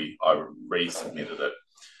quickly, I resubmitted it.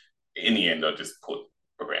 In the end, I just put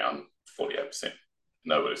around 48%.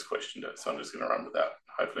 Nobody's questioned it, so I'm just going to run with that.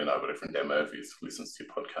 Hopefully nobody from Dan Murphy's listens to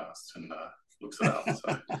your podcast and looks it up.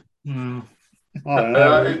 So. I don't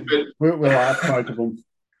know. We'll ask both of them.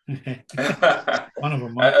 One of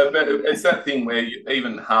them. But it's that thing where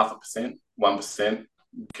even 0.5%, 1%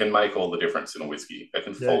 can make all the difference in a whiskey. It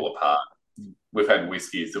can fall apart. We've had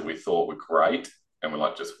whiskies that we thought were great, and we're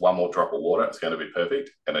like, just one more drop of water, it's going to be perfect,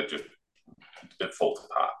 and it falls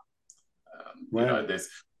apart. There's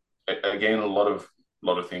again a lot of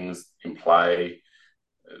things in play.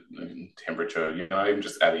 Temperature, even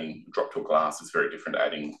just adding a drop to a glass is very different to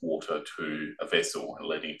adding water to a vessel and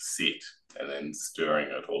letting it sit and then stirring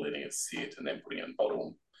it, or letting it sit and then putting it in a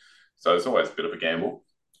bottle. So it's always a bit of a gamble,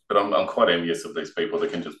 but I'm quite envious of these people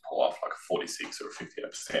that can just pull off like a 46 or a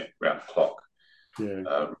 58% round the clock.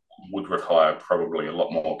 Would require probably a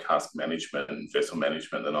lot more cask management and vessel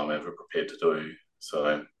management than I'm ever prepared to do.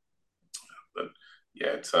 So, but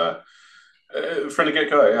yeah, it's from the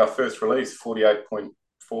get-go, our first release, 48.4%,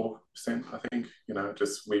 I think.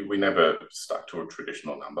 We never stuck to a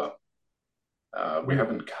traditional number. We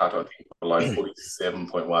haven't cut, I think, below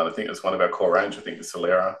 47.1. I think it's one of our core range. I think the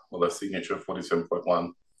Solera, or the signature,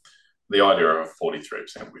 47.1. The idea of a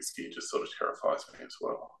 43% whiskey just sort of terrifies me as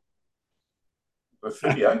well. But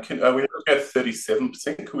 38, can we go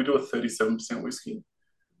 37%? Can we do a 37% whiskey?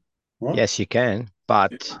 What? Yes, you can,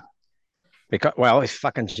 but if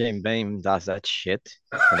fucking Jim Beam does that shit,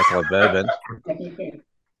 and they call it bourbon.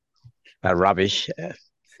 rubbish.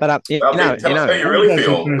 But Tell us how you really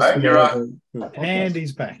feel, mate. You're right. And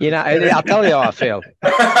he's back. I'll tell you how I feel.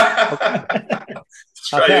 I'll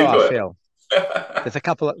tell you how I feel. There's a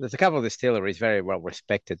couple of distilleries very well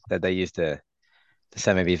respected that they use the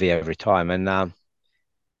same ABV every time, and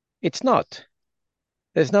it's not.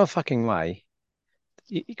 There's no fucking way.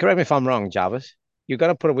 Correct me if I'm wrong, Jarvis. You're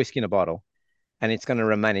gonna put a whiskey in a bottle, and it's gonna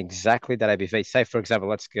remain exactly that ABV. Say, for example,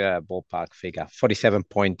 let's go a ballpark figure: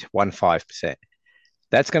 47.15%.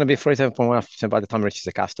 That's gonna be 47.1% by the time it reaches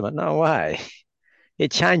the customer. No way.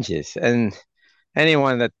 It changes, and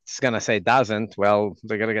anyone that's gonna say doesn't, well,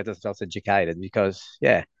 they're gonna get themselves educated because,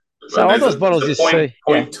 yeah. So all those bottles you see,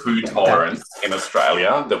 0.2 tolerance in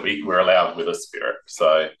Australia that we're allowed with a spirit.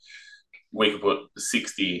 So we could put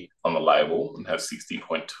 60 on the label and have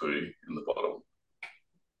 60.2 in the bottle.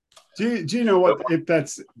 Do you know if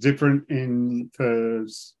that's different for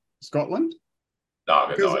Scotland? No,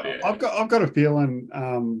 I've got no idea. I've got a feeling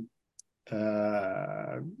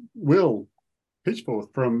Will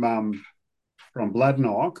Pitchforth from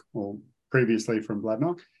Bladnoch, or previously from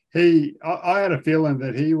Bladnoch, I had a feeling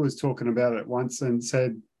that he was talking about it once and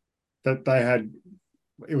said that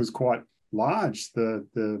it was quite large,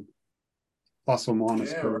 the plus or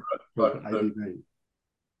minus for ABV.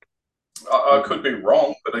 I could be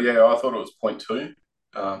wrong, but yeah, I thought it was 0.2.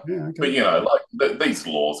 Okay. But, you know, like these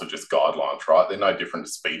laws are just guidelines, right? They're no different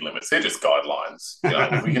to speed limits. They're just guidelines. You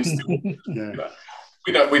know, we can still, you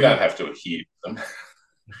know, we don't have to adhere to them.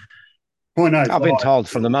 I've been told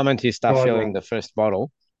from the moment you start filling the first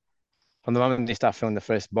bottle,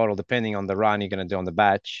 depending on the run you're going to do on the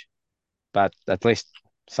batch, but at least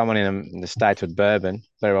someone in the States with bourbon,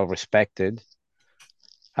 very well respected,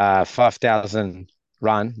 5,000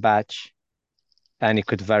 run batch, and it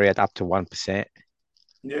could vary at up to 1%.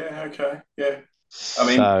 Yeah, okay, yeah. I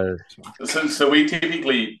mean, so we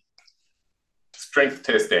typically strength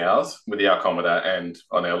test ours with the alcometer and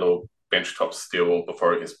on our little benchtop still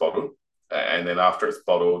before it gets bottled. And then after it's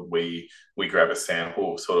bottled, we grab a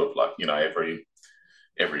sample, sort of like, you know, every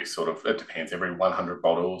sort of, it depends, every 100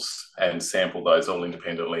 bottles, and sample those all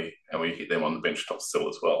independently, and we hit them on the benchtop still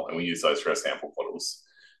as well. And we use those for our sample bottles,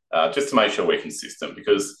 just to make sure we're consistent,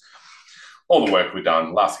 because all the work we've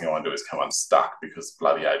done, last thing I want to do is come unstuck because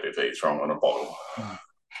bloody ABV is wrong on a bottle.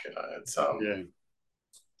 You know, it's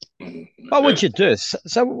What would you do?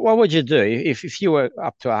 So what would you do if you were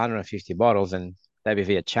up to 150 bottles and the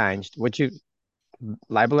ABV had changed? Would you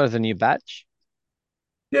label it as a new batch?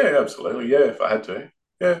 Yeah, absolutely. Yeah, if I had to.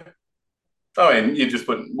 Yeah. I mean, you just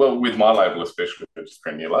put, well, with my label especially, just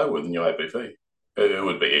print a new label with a new ABV. It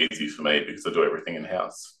would be easy for me because I do everything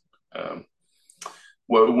in-house.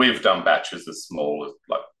 Well, we've done batches as small as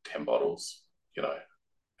like 10 bottles, you know,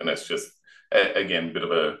 and it's just, again, a bit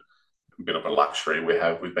of a luxury we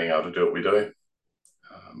have with being able to do what we do.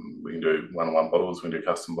 We can do one-on-one bottles, we can do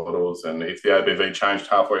custom bottles, and if the ABV changed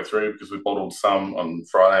halfway through because we bottled some on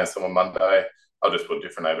Friday and some on Monday, I'll just put a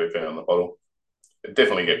different ABV on the bottle. It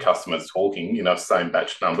definitely get customers talking, you know, same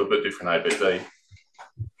batch number but different ABV.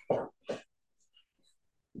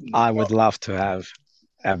 I would love to have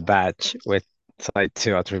a batch with like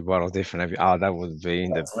 2 or 3 bottles different. Oh, that would be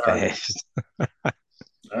the best. All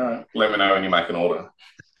right. Let me know when you make an order.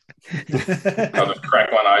 I'll just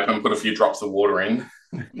crack one open, put a few drops of water in.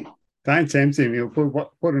 Don't tempt him. He'll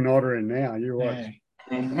put an order in now. You watch.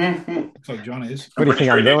 Looks like John is. What do you think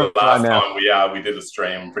I'm doing last time we did a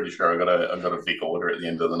stream? I'm pretty sure I got a Vic order at the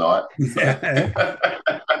end of the night.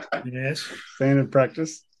 Yes. Standard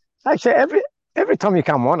practice. Actually, every time you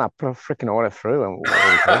come on, I put a freaking order through. And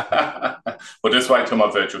well, just wait till my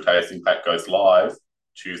virtual tasting pack goes live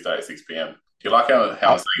Tuesday at 6 p.m. Do you like how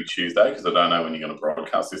I'm saying Tuesday? Because I don't know when you're going to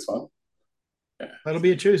broadcast this one. Yeah. That'll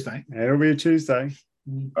be a Tuesday. It'll be a Tuesday.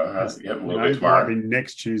 Yeah, we'll be tomorrow. Might be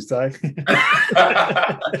next Tuesday.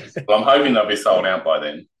 Well, I'm hoping they'll be sold out by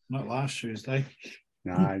then. Not last Tuesday.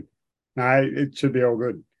 No, it should be all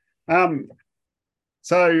good.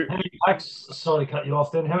 So how many packs? Sorry to cut you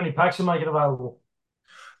off. Then how many packs are making available?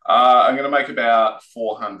 I'm going to make about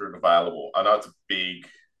 400 available. I know it's a big.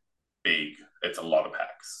 It's a lot of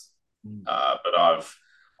packs, but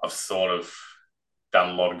I've sort of done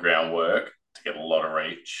a lot of groundwork to get a lot of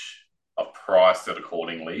reach. I've priced it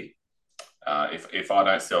accordingly. If I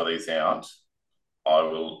don't sell these out, I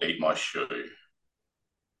will eat my shoe.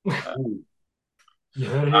 You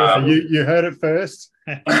heard it you heard it first.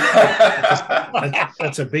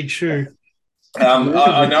 That's a big shoe.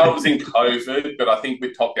 I know it was in COVID, but I think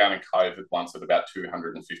we topped down in COVID once at about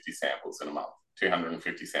 250 samples in a month,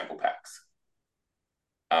 250 sample packs.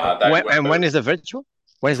 when is the virtual?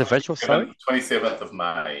 When is the virtual? Sorry, 27th of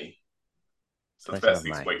May. So it's about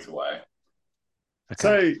 6 weeks away.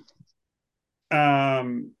 Okay.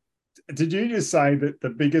 So, did you just say that the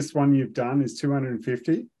biggest one you've done is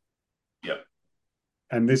 250? Yep.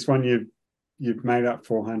 And this one you've made up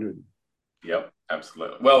 400? Yep,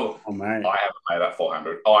 absolutely. Well, mate. I haven't made up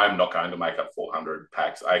 400. I am not going to make up 400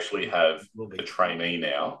 packs. I actually have a trainee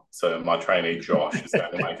now. So my trainee, Josh, is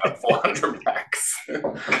going to make up 400 packs.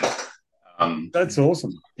 That's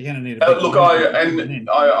awesome. You're going to need a big look,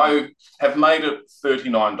 I have made it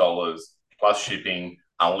 $39 plus shipping,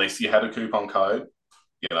 unless you had a coupon code.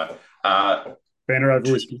 You know, Banner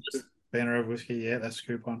over whiskey. Banner over whiskey, yeah, that's a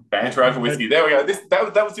coupon. Banter over whiskey. There we go.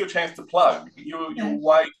 That was your chance to plug. You're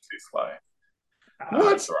way too slow. What?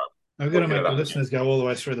 That's all right. I've got to make the listeners go all the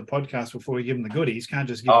way through the podcast before we give them the goodies. Can't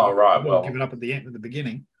just give give it up at the end, at the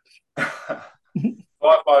beginning. 5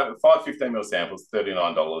 15 ml samples,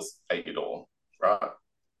 $39 at your door, right?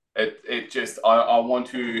 It just I want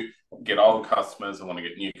to get old customers. I want to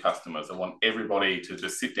get new customers. I want everybody to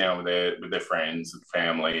just sit down with their friends and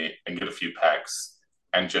family and get a few packs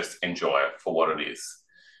and just enjoy it for what it is.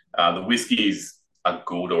 The whiskies are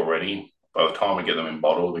good already. By the time we get them in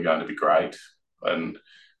bottle, they're going to be great. And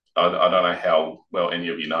I don't know how well any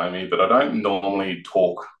of you know me, but I don't normally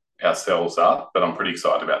talk ourselves up, but I'm pretty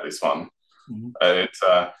excited about this one. Mm-hmm. It's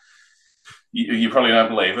you probably don't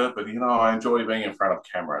believe it, but I enjoy being in front of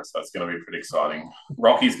camera, so it's going to be pretty exciting.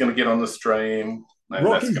 Rocky's going to get on the stream.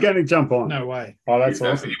 Rocky's going to jump on. No way. Oh, that's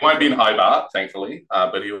awesome. He won't be in Hobart, thankfully,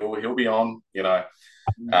 but he'll be on.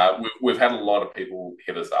 We've had a lot of people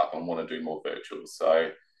hit us up and want to do more virtuals,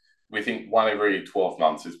 so we think one every 12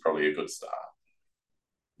 months is probably a good start.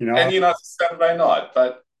 It's a Saturday night,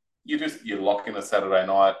 but you lock in a Saturday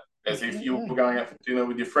night as if you were going out for dinner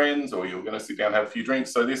with your friends or you were going to sit down and have a few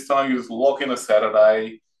drinks. So this time you just lock in a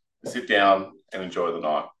Saturday, sit down and enjoy the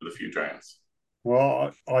night with a few drinks.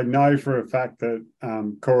 Well, I know for a fact that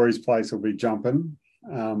Corey's place will be jumping.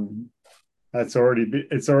 It's already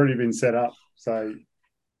been set up. So,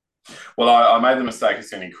 well, I made the mistake of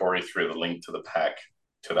sending Corey through the link to the pack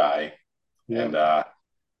today. Yeah.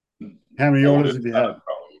 And how many orders have you had?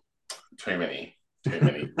 Too many.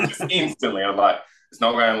 Just instantly. I'm like, it's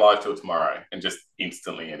not going live till tomorrow, and just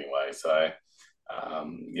instantly anyway. So,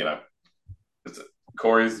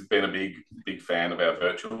 Corey's been a big fan of our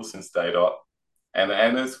virtual since day dot, and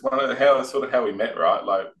it's one of how we met, right?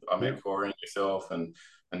 Like I met Corey and yourself, and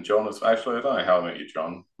John was actually, I don't know how I met you,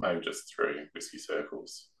 John. Maybe just through whiskey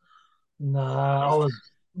circles. No, I was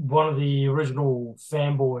one of the original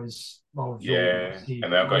fanboys of and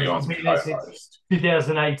they've got you on some co-host.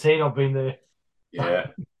 2018, I've been there. Yeah.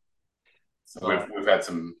 So we've had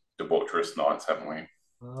some debaucherous nights, haven't we?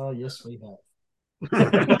 Oh, yes, we have.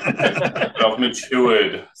 I've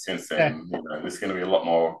matured since then. This is going to be a lot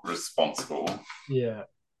more responsible. Yeah.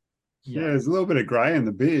 There's a little bit of grey in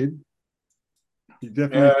the beard. You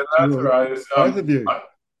definitely. Yeah, that's right. Both of you.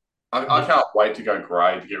 I can't wait to go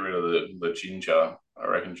grey to get rid of the ginger. I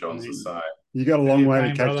reckon John's the same. You got a long way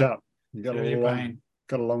to catch up. You got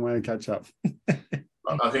a long way to catch up.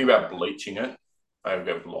 I think about bleaching it. Maybe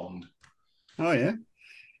go blonde. Oh yeah,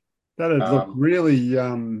 that'd look really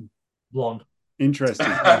blonde. Interesting.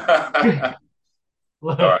 All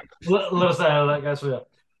right. Let us know how that goes for you.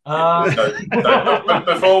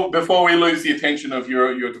 So before we lose the attention of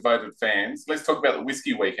your devoted fans, let's talk about the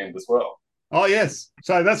whiskey weekend as well. Oh yes,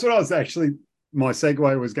 so that's what I was actually. My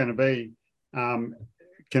segue was going to be.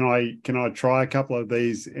 Can I try a couple of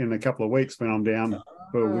these in a couple of weeks when I'm down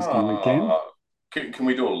for a whiskey weekend? Can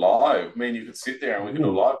we do a live? I mean, you could sit there and we can do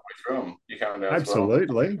a live way through them. You coming down?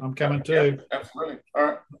 Absolutely, as well? I'm coming too. Yeah, absolutely. All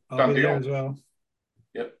right, I'll be there as well.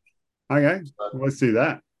 Yep. Okay, let's do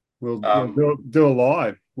that. We'll do a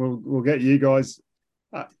live. We'll get you guys.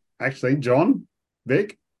 Actually, John,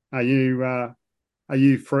 Vic, are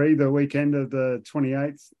you free the weekend of the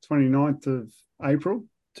 28th, 29th of April?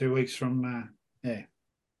 2 weeks from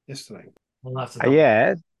yesterday.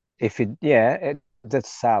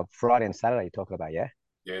 That's Friday and Saturday you're talking about, yeah?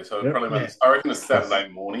 Yeah, so probably I reckon a Saturday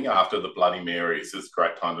morning after the Bloody Marys is a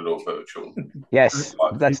great time to do a virtual. Yes,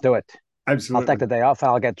 let's do it. Absolutely. I'll take the day off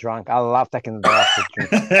and I'll get drunk. I love taking the day off to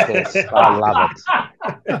drink this. I love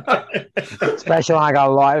it. Especially when I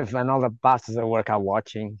go live and all the bastards at work are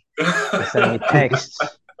watching. They're sending me texts.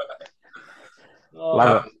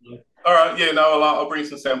 Love it. All right, I'll bring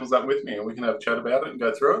some samples up with me and we can have a chat about it and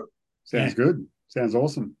go through it. Sounds good. Sounds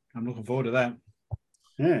awesome. I'm looking forward to that.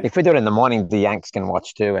 Yeah. If we do it in the morning, the Yanks can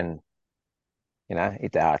watch too and,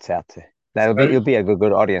 eat the hearts out too. You'll be a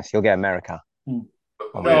good audience. You'll get America.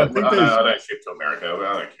 I don't ship to America. I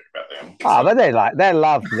don't care about them. Oh, but they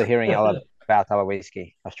love hearing all about our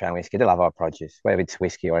whiskey, Australian whiskey. They love our produce, whether it's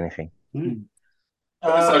whiskey or anything.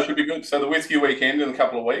 So it should be good. So the whiskey weekend in a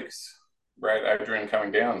couple of weeks. Brad, Adrian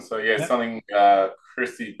coming down. So yeah, something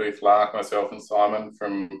Christy, Booth Lark, myself and Simon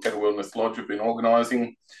from Better Wilderness Lodge have been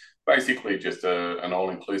organising. Basically just an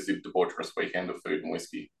all-inclusive debaucherous weekend of food and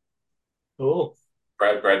whiskey. Cool.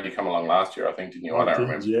 Brad, you come along last year, I think, didn't you? I don't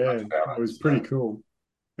remember. Yeah, it was pretty cool.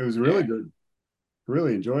 It was really good.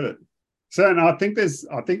 Really enjoyed it. So, and I think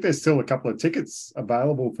there's still a couple of tickets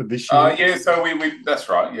available for this year. Yeah, so we that's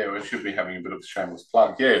right. Yeah, we should be having a bit of a shameless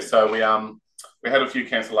plug. Yeah, so we had a few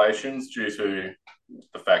cancellations due to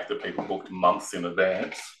the fact that people booked months in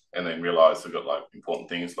advance and then realised they've got like important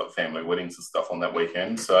things like family weddings and stuff on that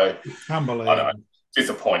weekend. So unbelievable. I know,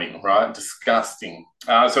 disappointing, right? Disgusting.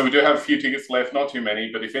 So we do have a few tickets left, not too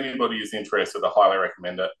many, but if anybody is interested, I highly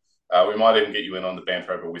recommend it. We might even get you in on the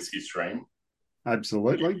Banter Over Whiskey stream.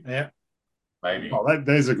 Absolutely. Yeah. Maybe. Oh,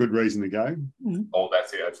 there's a good reason to go. Oh,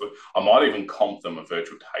 that's it. Absolutely. I might even comp them a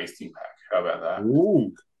virtual tasting pack. How about that?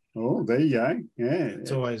 Ooh. Oh, there you go. Yeah.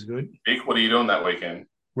 It's always good. Vic, what are you doing that weekend?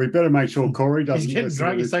 We better make sure Corey doesn't. He's getting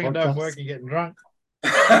drunk. He's taking off work and getting drunk.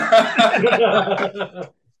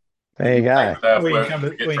 There you go. We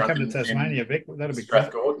can come to Tasmania, Vic. That'll be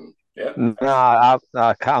Strath Gordon. Yeah. No, I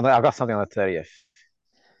can't. I've got something on the 30th.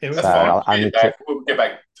 Yeah, that's fine. We'll get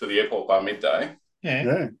back to the airport by midday.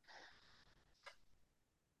 Yeah.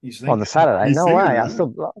 On the Saturday? No way.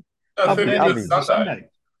 I'll be Sunday.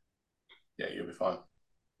 Yeah, you'll be fine.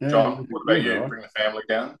 Yeah, John, what about you? Right. Bring the family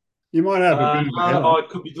down? You might have a bit of a headache. I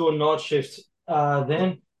could be doing night shift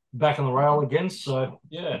then, back on the rail again. So,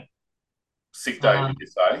 yeah. Sick day, did you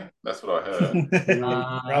say? That's what I heard.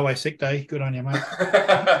 Railway sick day. Good on you, mate.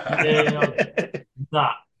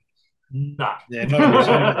 Nah. Yeah, not on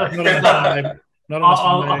Sunday. Not on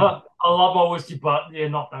Sunday. I love my whiskey, but yeah,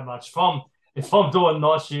 not that much. If I'm doing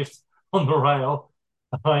night shift on the rail,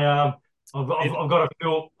 I've got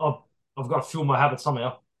to feel my habits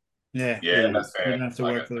somehow. Yeah, that's fair. You don't have to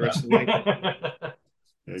work for the rest of the week.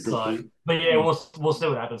 But yeah, we'll see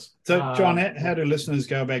what happens. So, John, how do listeners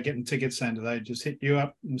go about getting tickets? Then do they just hit you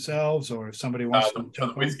up themselves, or if somebody wants to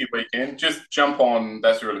jump on? Whiskey weekend, just jump on.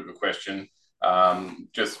 That's a really good question.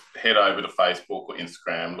 Just head over to Facebook or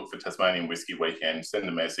Instagram, look for Tasmanian Whiskey Weekend, send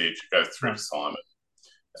a message, go through to Simon,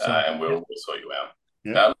 and we'll sort you out.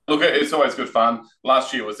 Yeah. Look, it's always good fun.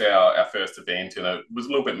 Last year was our first event, and it was a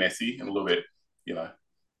little bit messy and a little bit,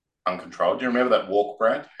 uncontrolled. Do you remember that walk,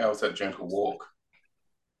 Brad? How was that gentle walk?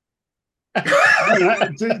 Do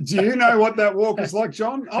you know what that walk was like,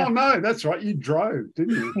 John? Oh, no, that's right. You drove,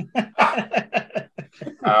 didn't you?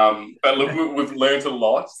 But look, we've learned a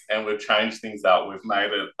lot and we've changed things up. We've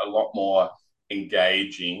made it a lot more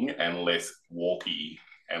engaging and less walky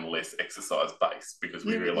and less exercise based because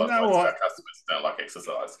we realise most of our customers don't like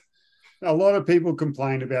exercise. A lot of people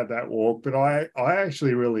complained about that walk, but I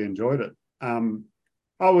actually really enjoyed it. I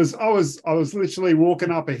was literally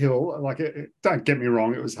walking up a hill. Don't get me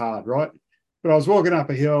wrong, it was hard, right? But I was walking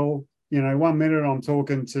up a hill. 1 minute I'm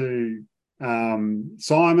talking to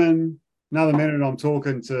Simon. Another minute I'm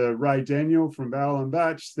talking to Ray Daniel from Barrel and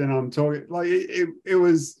Batch. Then I'm talking it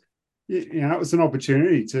was it was an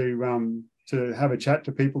opportunity to have a chat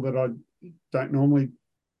to people that I don't normally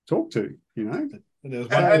talk to. And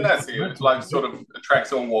that's it. It's like sort of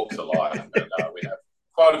attracts all walks of life. And, we have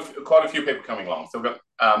quite a few people coming along. So we've got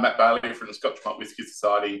Matt Bailey from the Scotch Malt Whisky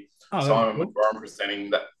Society, Simon McGorham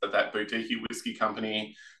presenting that boutique whiskey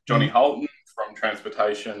company, Johnny Holton from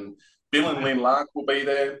Transportation, Bill and Lynn Lark will be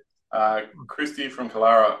there, Christy from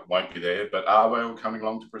Kalara won't be there, but Arwell coming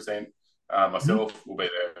along to present, myself will be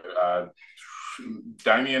there,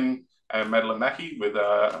 Damien and Madeline Mackey with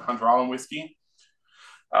Hunter Island Whiskey.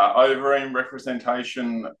 Overeem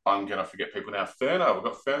representation, I'm going to forget people now. Ferno, we've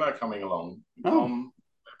got Ferno coming along.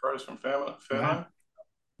 Bros from Ferno.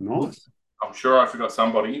 Nice. I'm sure I forgot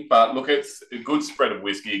somebody, but look, it's a good spread of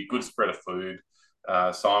whiskey, good spread of food.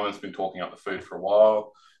 Simon's been talking up the food for a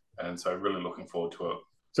while, and so really looking forward to it.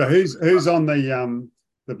 So who's on the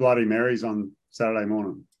Bloody Marys on Saturday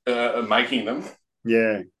morning? Making them.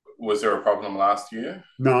 Yeah. Was there a problem last year?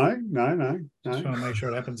 No. Just want to make sure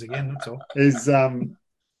it happens again. That's all.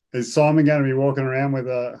 Is Simon going to be walking around with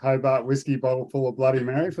a Hobart whiskey bottle full of Bloody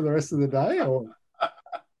Mary for the rest of the day, or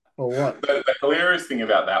what? The hilarious thing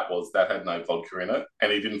about that was that had no vodka in it,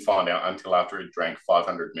 and he didn't find out until after he drank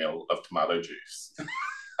 500 ml of tomato juice.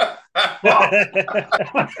 I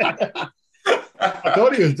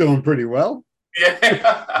thought he was doing pretty well.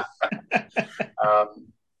 Yeah.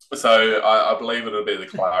 So I believe it'll be the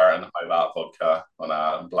Clara and Hobart vodka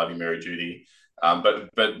on Bloody Mary duty.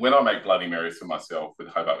 But when I make Bloody Marys for myself with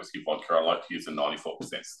Hobart whiskey vodka, I like to use the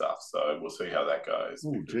 94% stuff. So we'll see how that goes.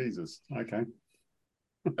 Oh, Jesus. Okay.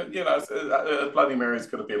 You know, a Bloody Mary's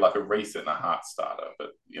got to be like a reset and a heart starter.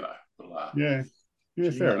 But you know,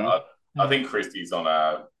 fair enough. I think Christie's on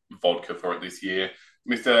a vodka for it this year.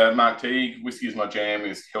 Mr. Mark Teague, Whiskey is My Jam,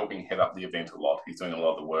 is helping head up the event a lot. He's doing a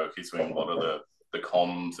lot of the work. He's doing a lot of the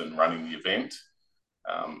comms and running the event.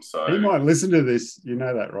 So he might listen to this. You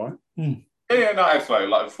know that, right? Yeah, no, absolutely.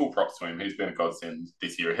 Like full props to him. He's been a godsend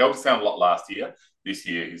this year. He helped us out a lot last year. This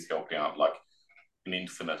year, he's helped out like an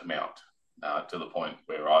infinite amount to the point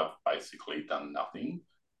where I've basically done nothing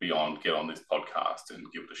beyond get on this podcast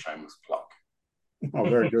and give it a shameless plug. Oh,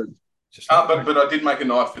 very good. But I did make a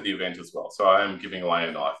knife for the event as well. So I am giving away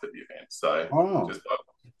a knife at the event. So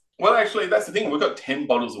well, actually, that's the thing. We've got 10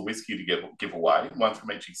 bottles of whiskey to give away, one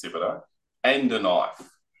from each exhibitor, and a knife.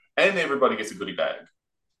 And everybody gets a goodie bag.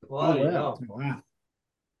 Wow.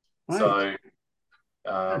 So,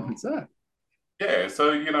 what's that? Yeah,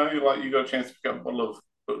 so you know, like you got a chance to pick up a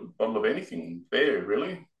bottle of anything there.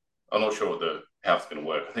 Really, I'm not sure how it's going to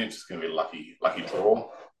work. I think it's just going to be a lucky draw.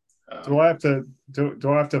 Do I have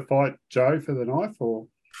to fight Joe for the knife, or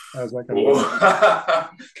how's that going to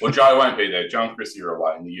work? Well, Joe won't be there. Joe and Chrissy are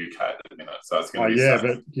away in the UK at the minute, so it's going to be safe.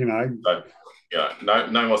 But you know,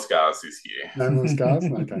 no more scars this year. No more scars.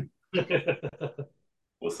 Okay.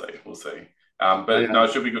 We'll see. But no,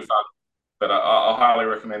 it should be good fun. But I highly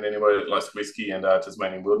recommend anybody that likes whiskey and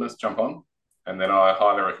Tasmanian Wilderness jump on. And then I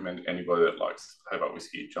highly recommend anybody that likes Hobart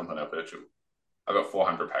whiskey jump on our virtual. I've got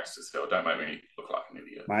 400 packs to sell. Don't make me look like an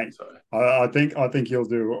idiot, mate. So. I think you'll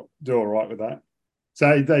do all right with that.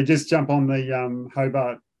 So they just jump on the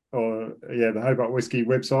Hobart the Hobart Whiskey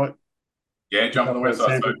website. Yeah, jump on the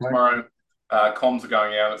website. So tomorrow, comms are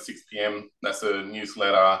going out at 6 p.m. That's a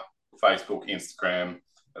newsletter, Facebook, Instagram.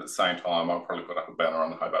 At the same time, I'll probably put up a banner on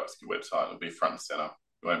the Hobart Whiskey website. It'll be front and centre.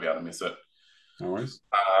 You won't be able to miss it. No worries.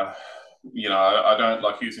 You know, I don't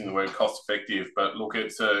like using the word cost effective, but look,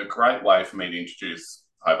 it's a great way for me to introduce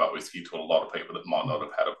Hobart whiskey to a lot of people that might not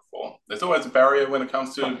have had it before. There's always a barrier when it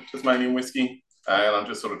comes to Tasmanian whiskey, and I'm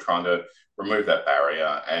just sort of trying to remove that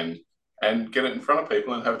barrier and get it in front of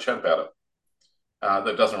people and have a chat about it.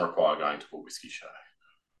 That doesn't require going to a whiskey show.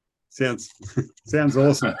 Sounds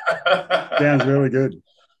awesome. Sounds really good.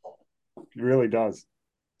 It really does.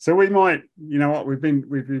 So we might, you know what, we've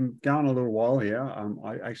been going a little while here.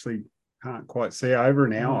 I actually can't quite see over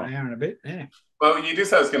an hour. An hour and a bit, yeah. Well, you did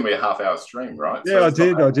say it's going to be a half-hour stream, right? Yeah,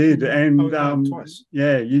 so I did. And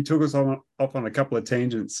yeah, you took us off on a couple of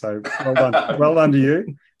tangents. So well done. Well done to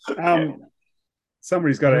you.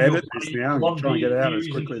 Somebody's got to edit this now and try and get it out as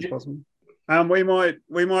quickly as possible. We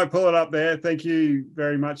might pull it up there. Thank you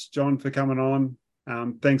very much, John, for coming on.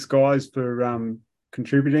 Thanks, guys, for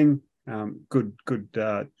contributing. Good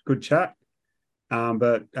chat.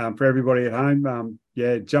 But for everybody at home,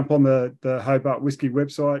 jump on the Hobart Whiskey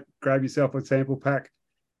website, grab yourself a sample pack,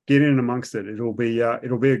 get in amongst it. It'll be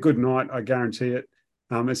a good night, I guarantee it.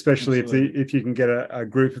 Especially if you can get a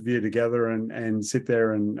group of you together and sit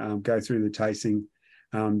there and go through the tasting.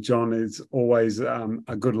 John is always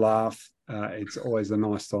a good laugh. It's always a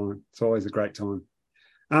nice time. It's always a great time.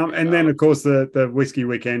 And then of course the whiskey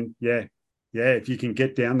weekend. Yeah. If you can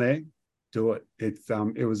get down there, do it.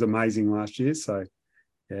 It was amazing last year. So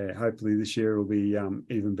yeah, hopefully this year will be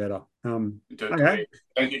even better. Okay.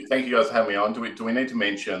 Thank you guys for having me on. Do we need to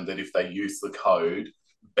mention that if they use the code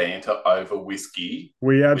banter over whiskey,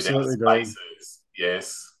 we absolutely do.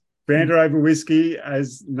 Yes. Banter over whiskey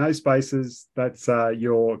as no spaces. That's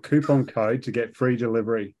your coupon code to get free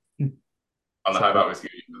delivery. On the Hobart Whiskey,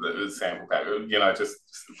 the sample pack, you know, just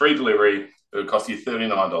free delivery. It would cost you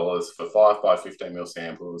 $39 for 5 by 15 ml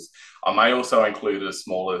samples. I may also include a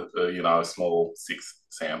smaller, a small 6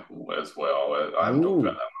 sample as well. I haven't talked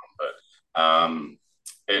about that one,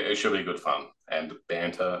 but it should be good fun. And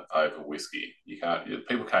banter over whiskey.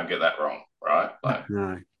 People can't get that wrong, right?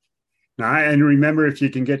 No. And remember, if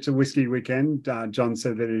you can get to Whiskey Weekend, John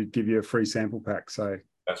said that he'd give you a free sample pack. So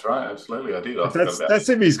that's right, absolutely. I did. That's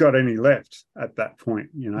if he's got any left at that point,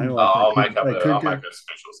 you know. I'll make a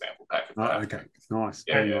special sample pack. Okay, nice.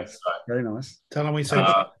 Nice. Very nice. Tell them we said.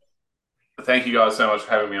 Thank you guys so much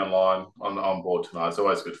for having me on board tonight. It's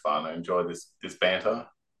always good fun. I enjoy this banter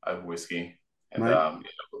over whiskey, and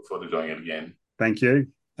look forward to doing it again. Thank you.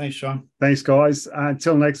 Thanks, Sean. Thanks, guys.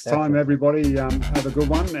 Until next time, everybody. Have a good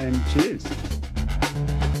one and cheers.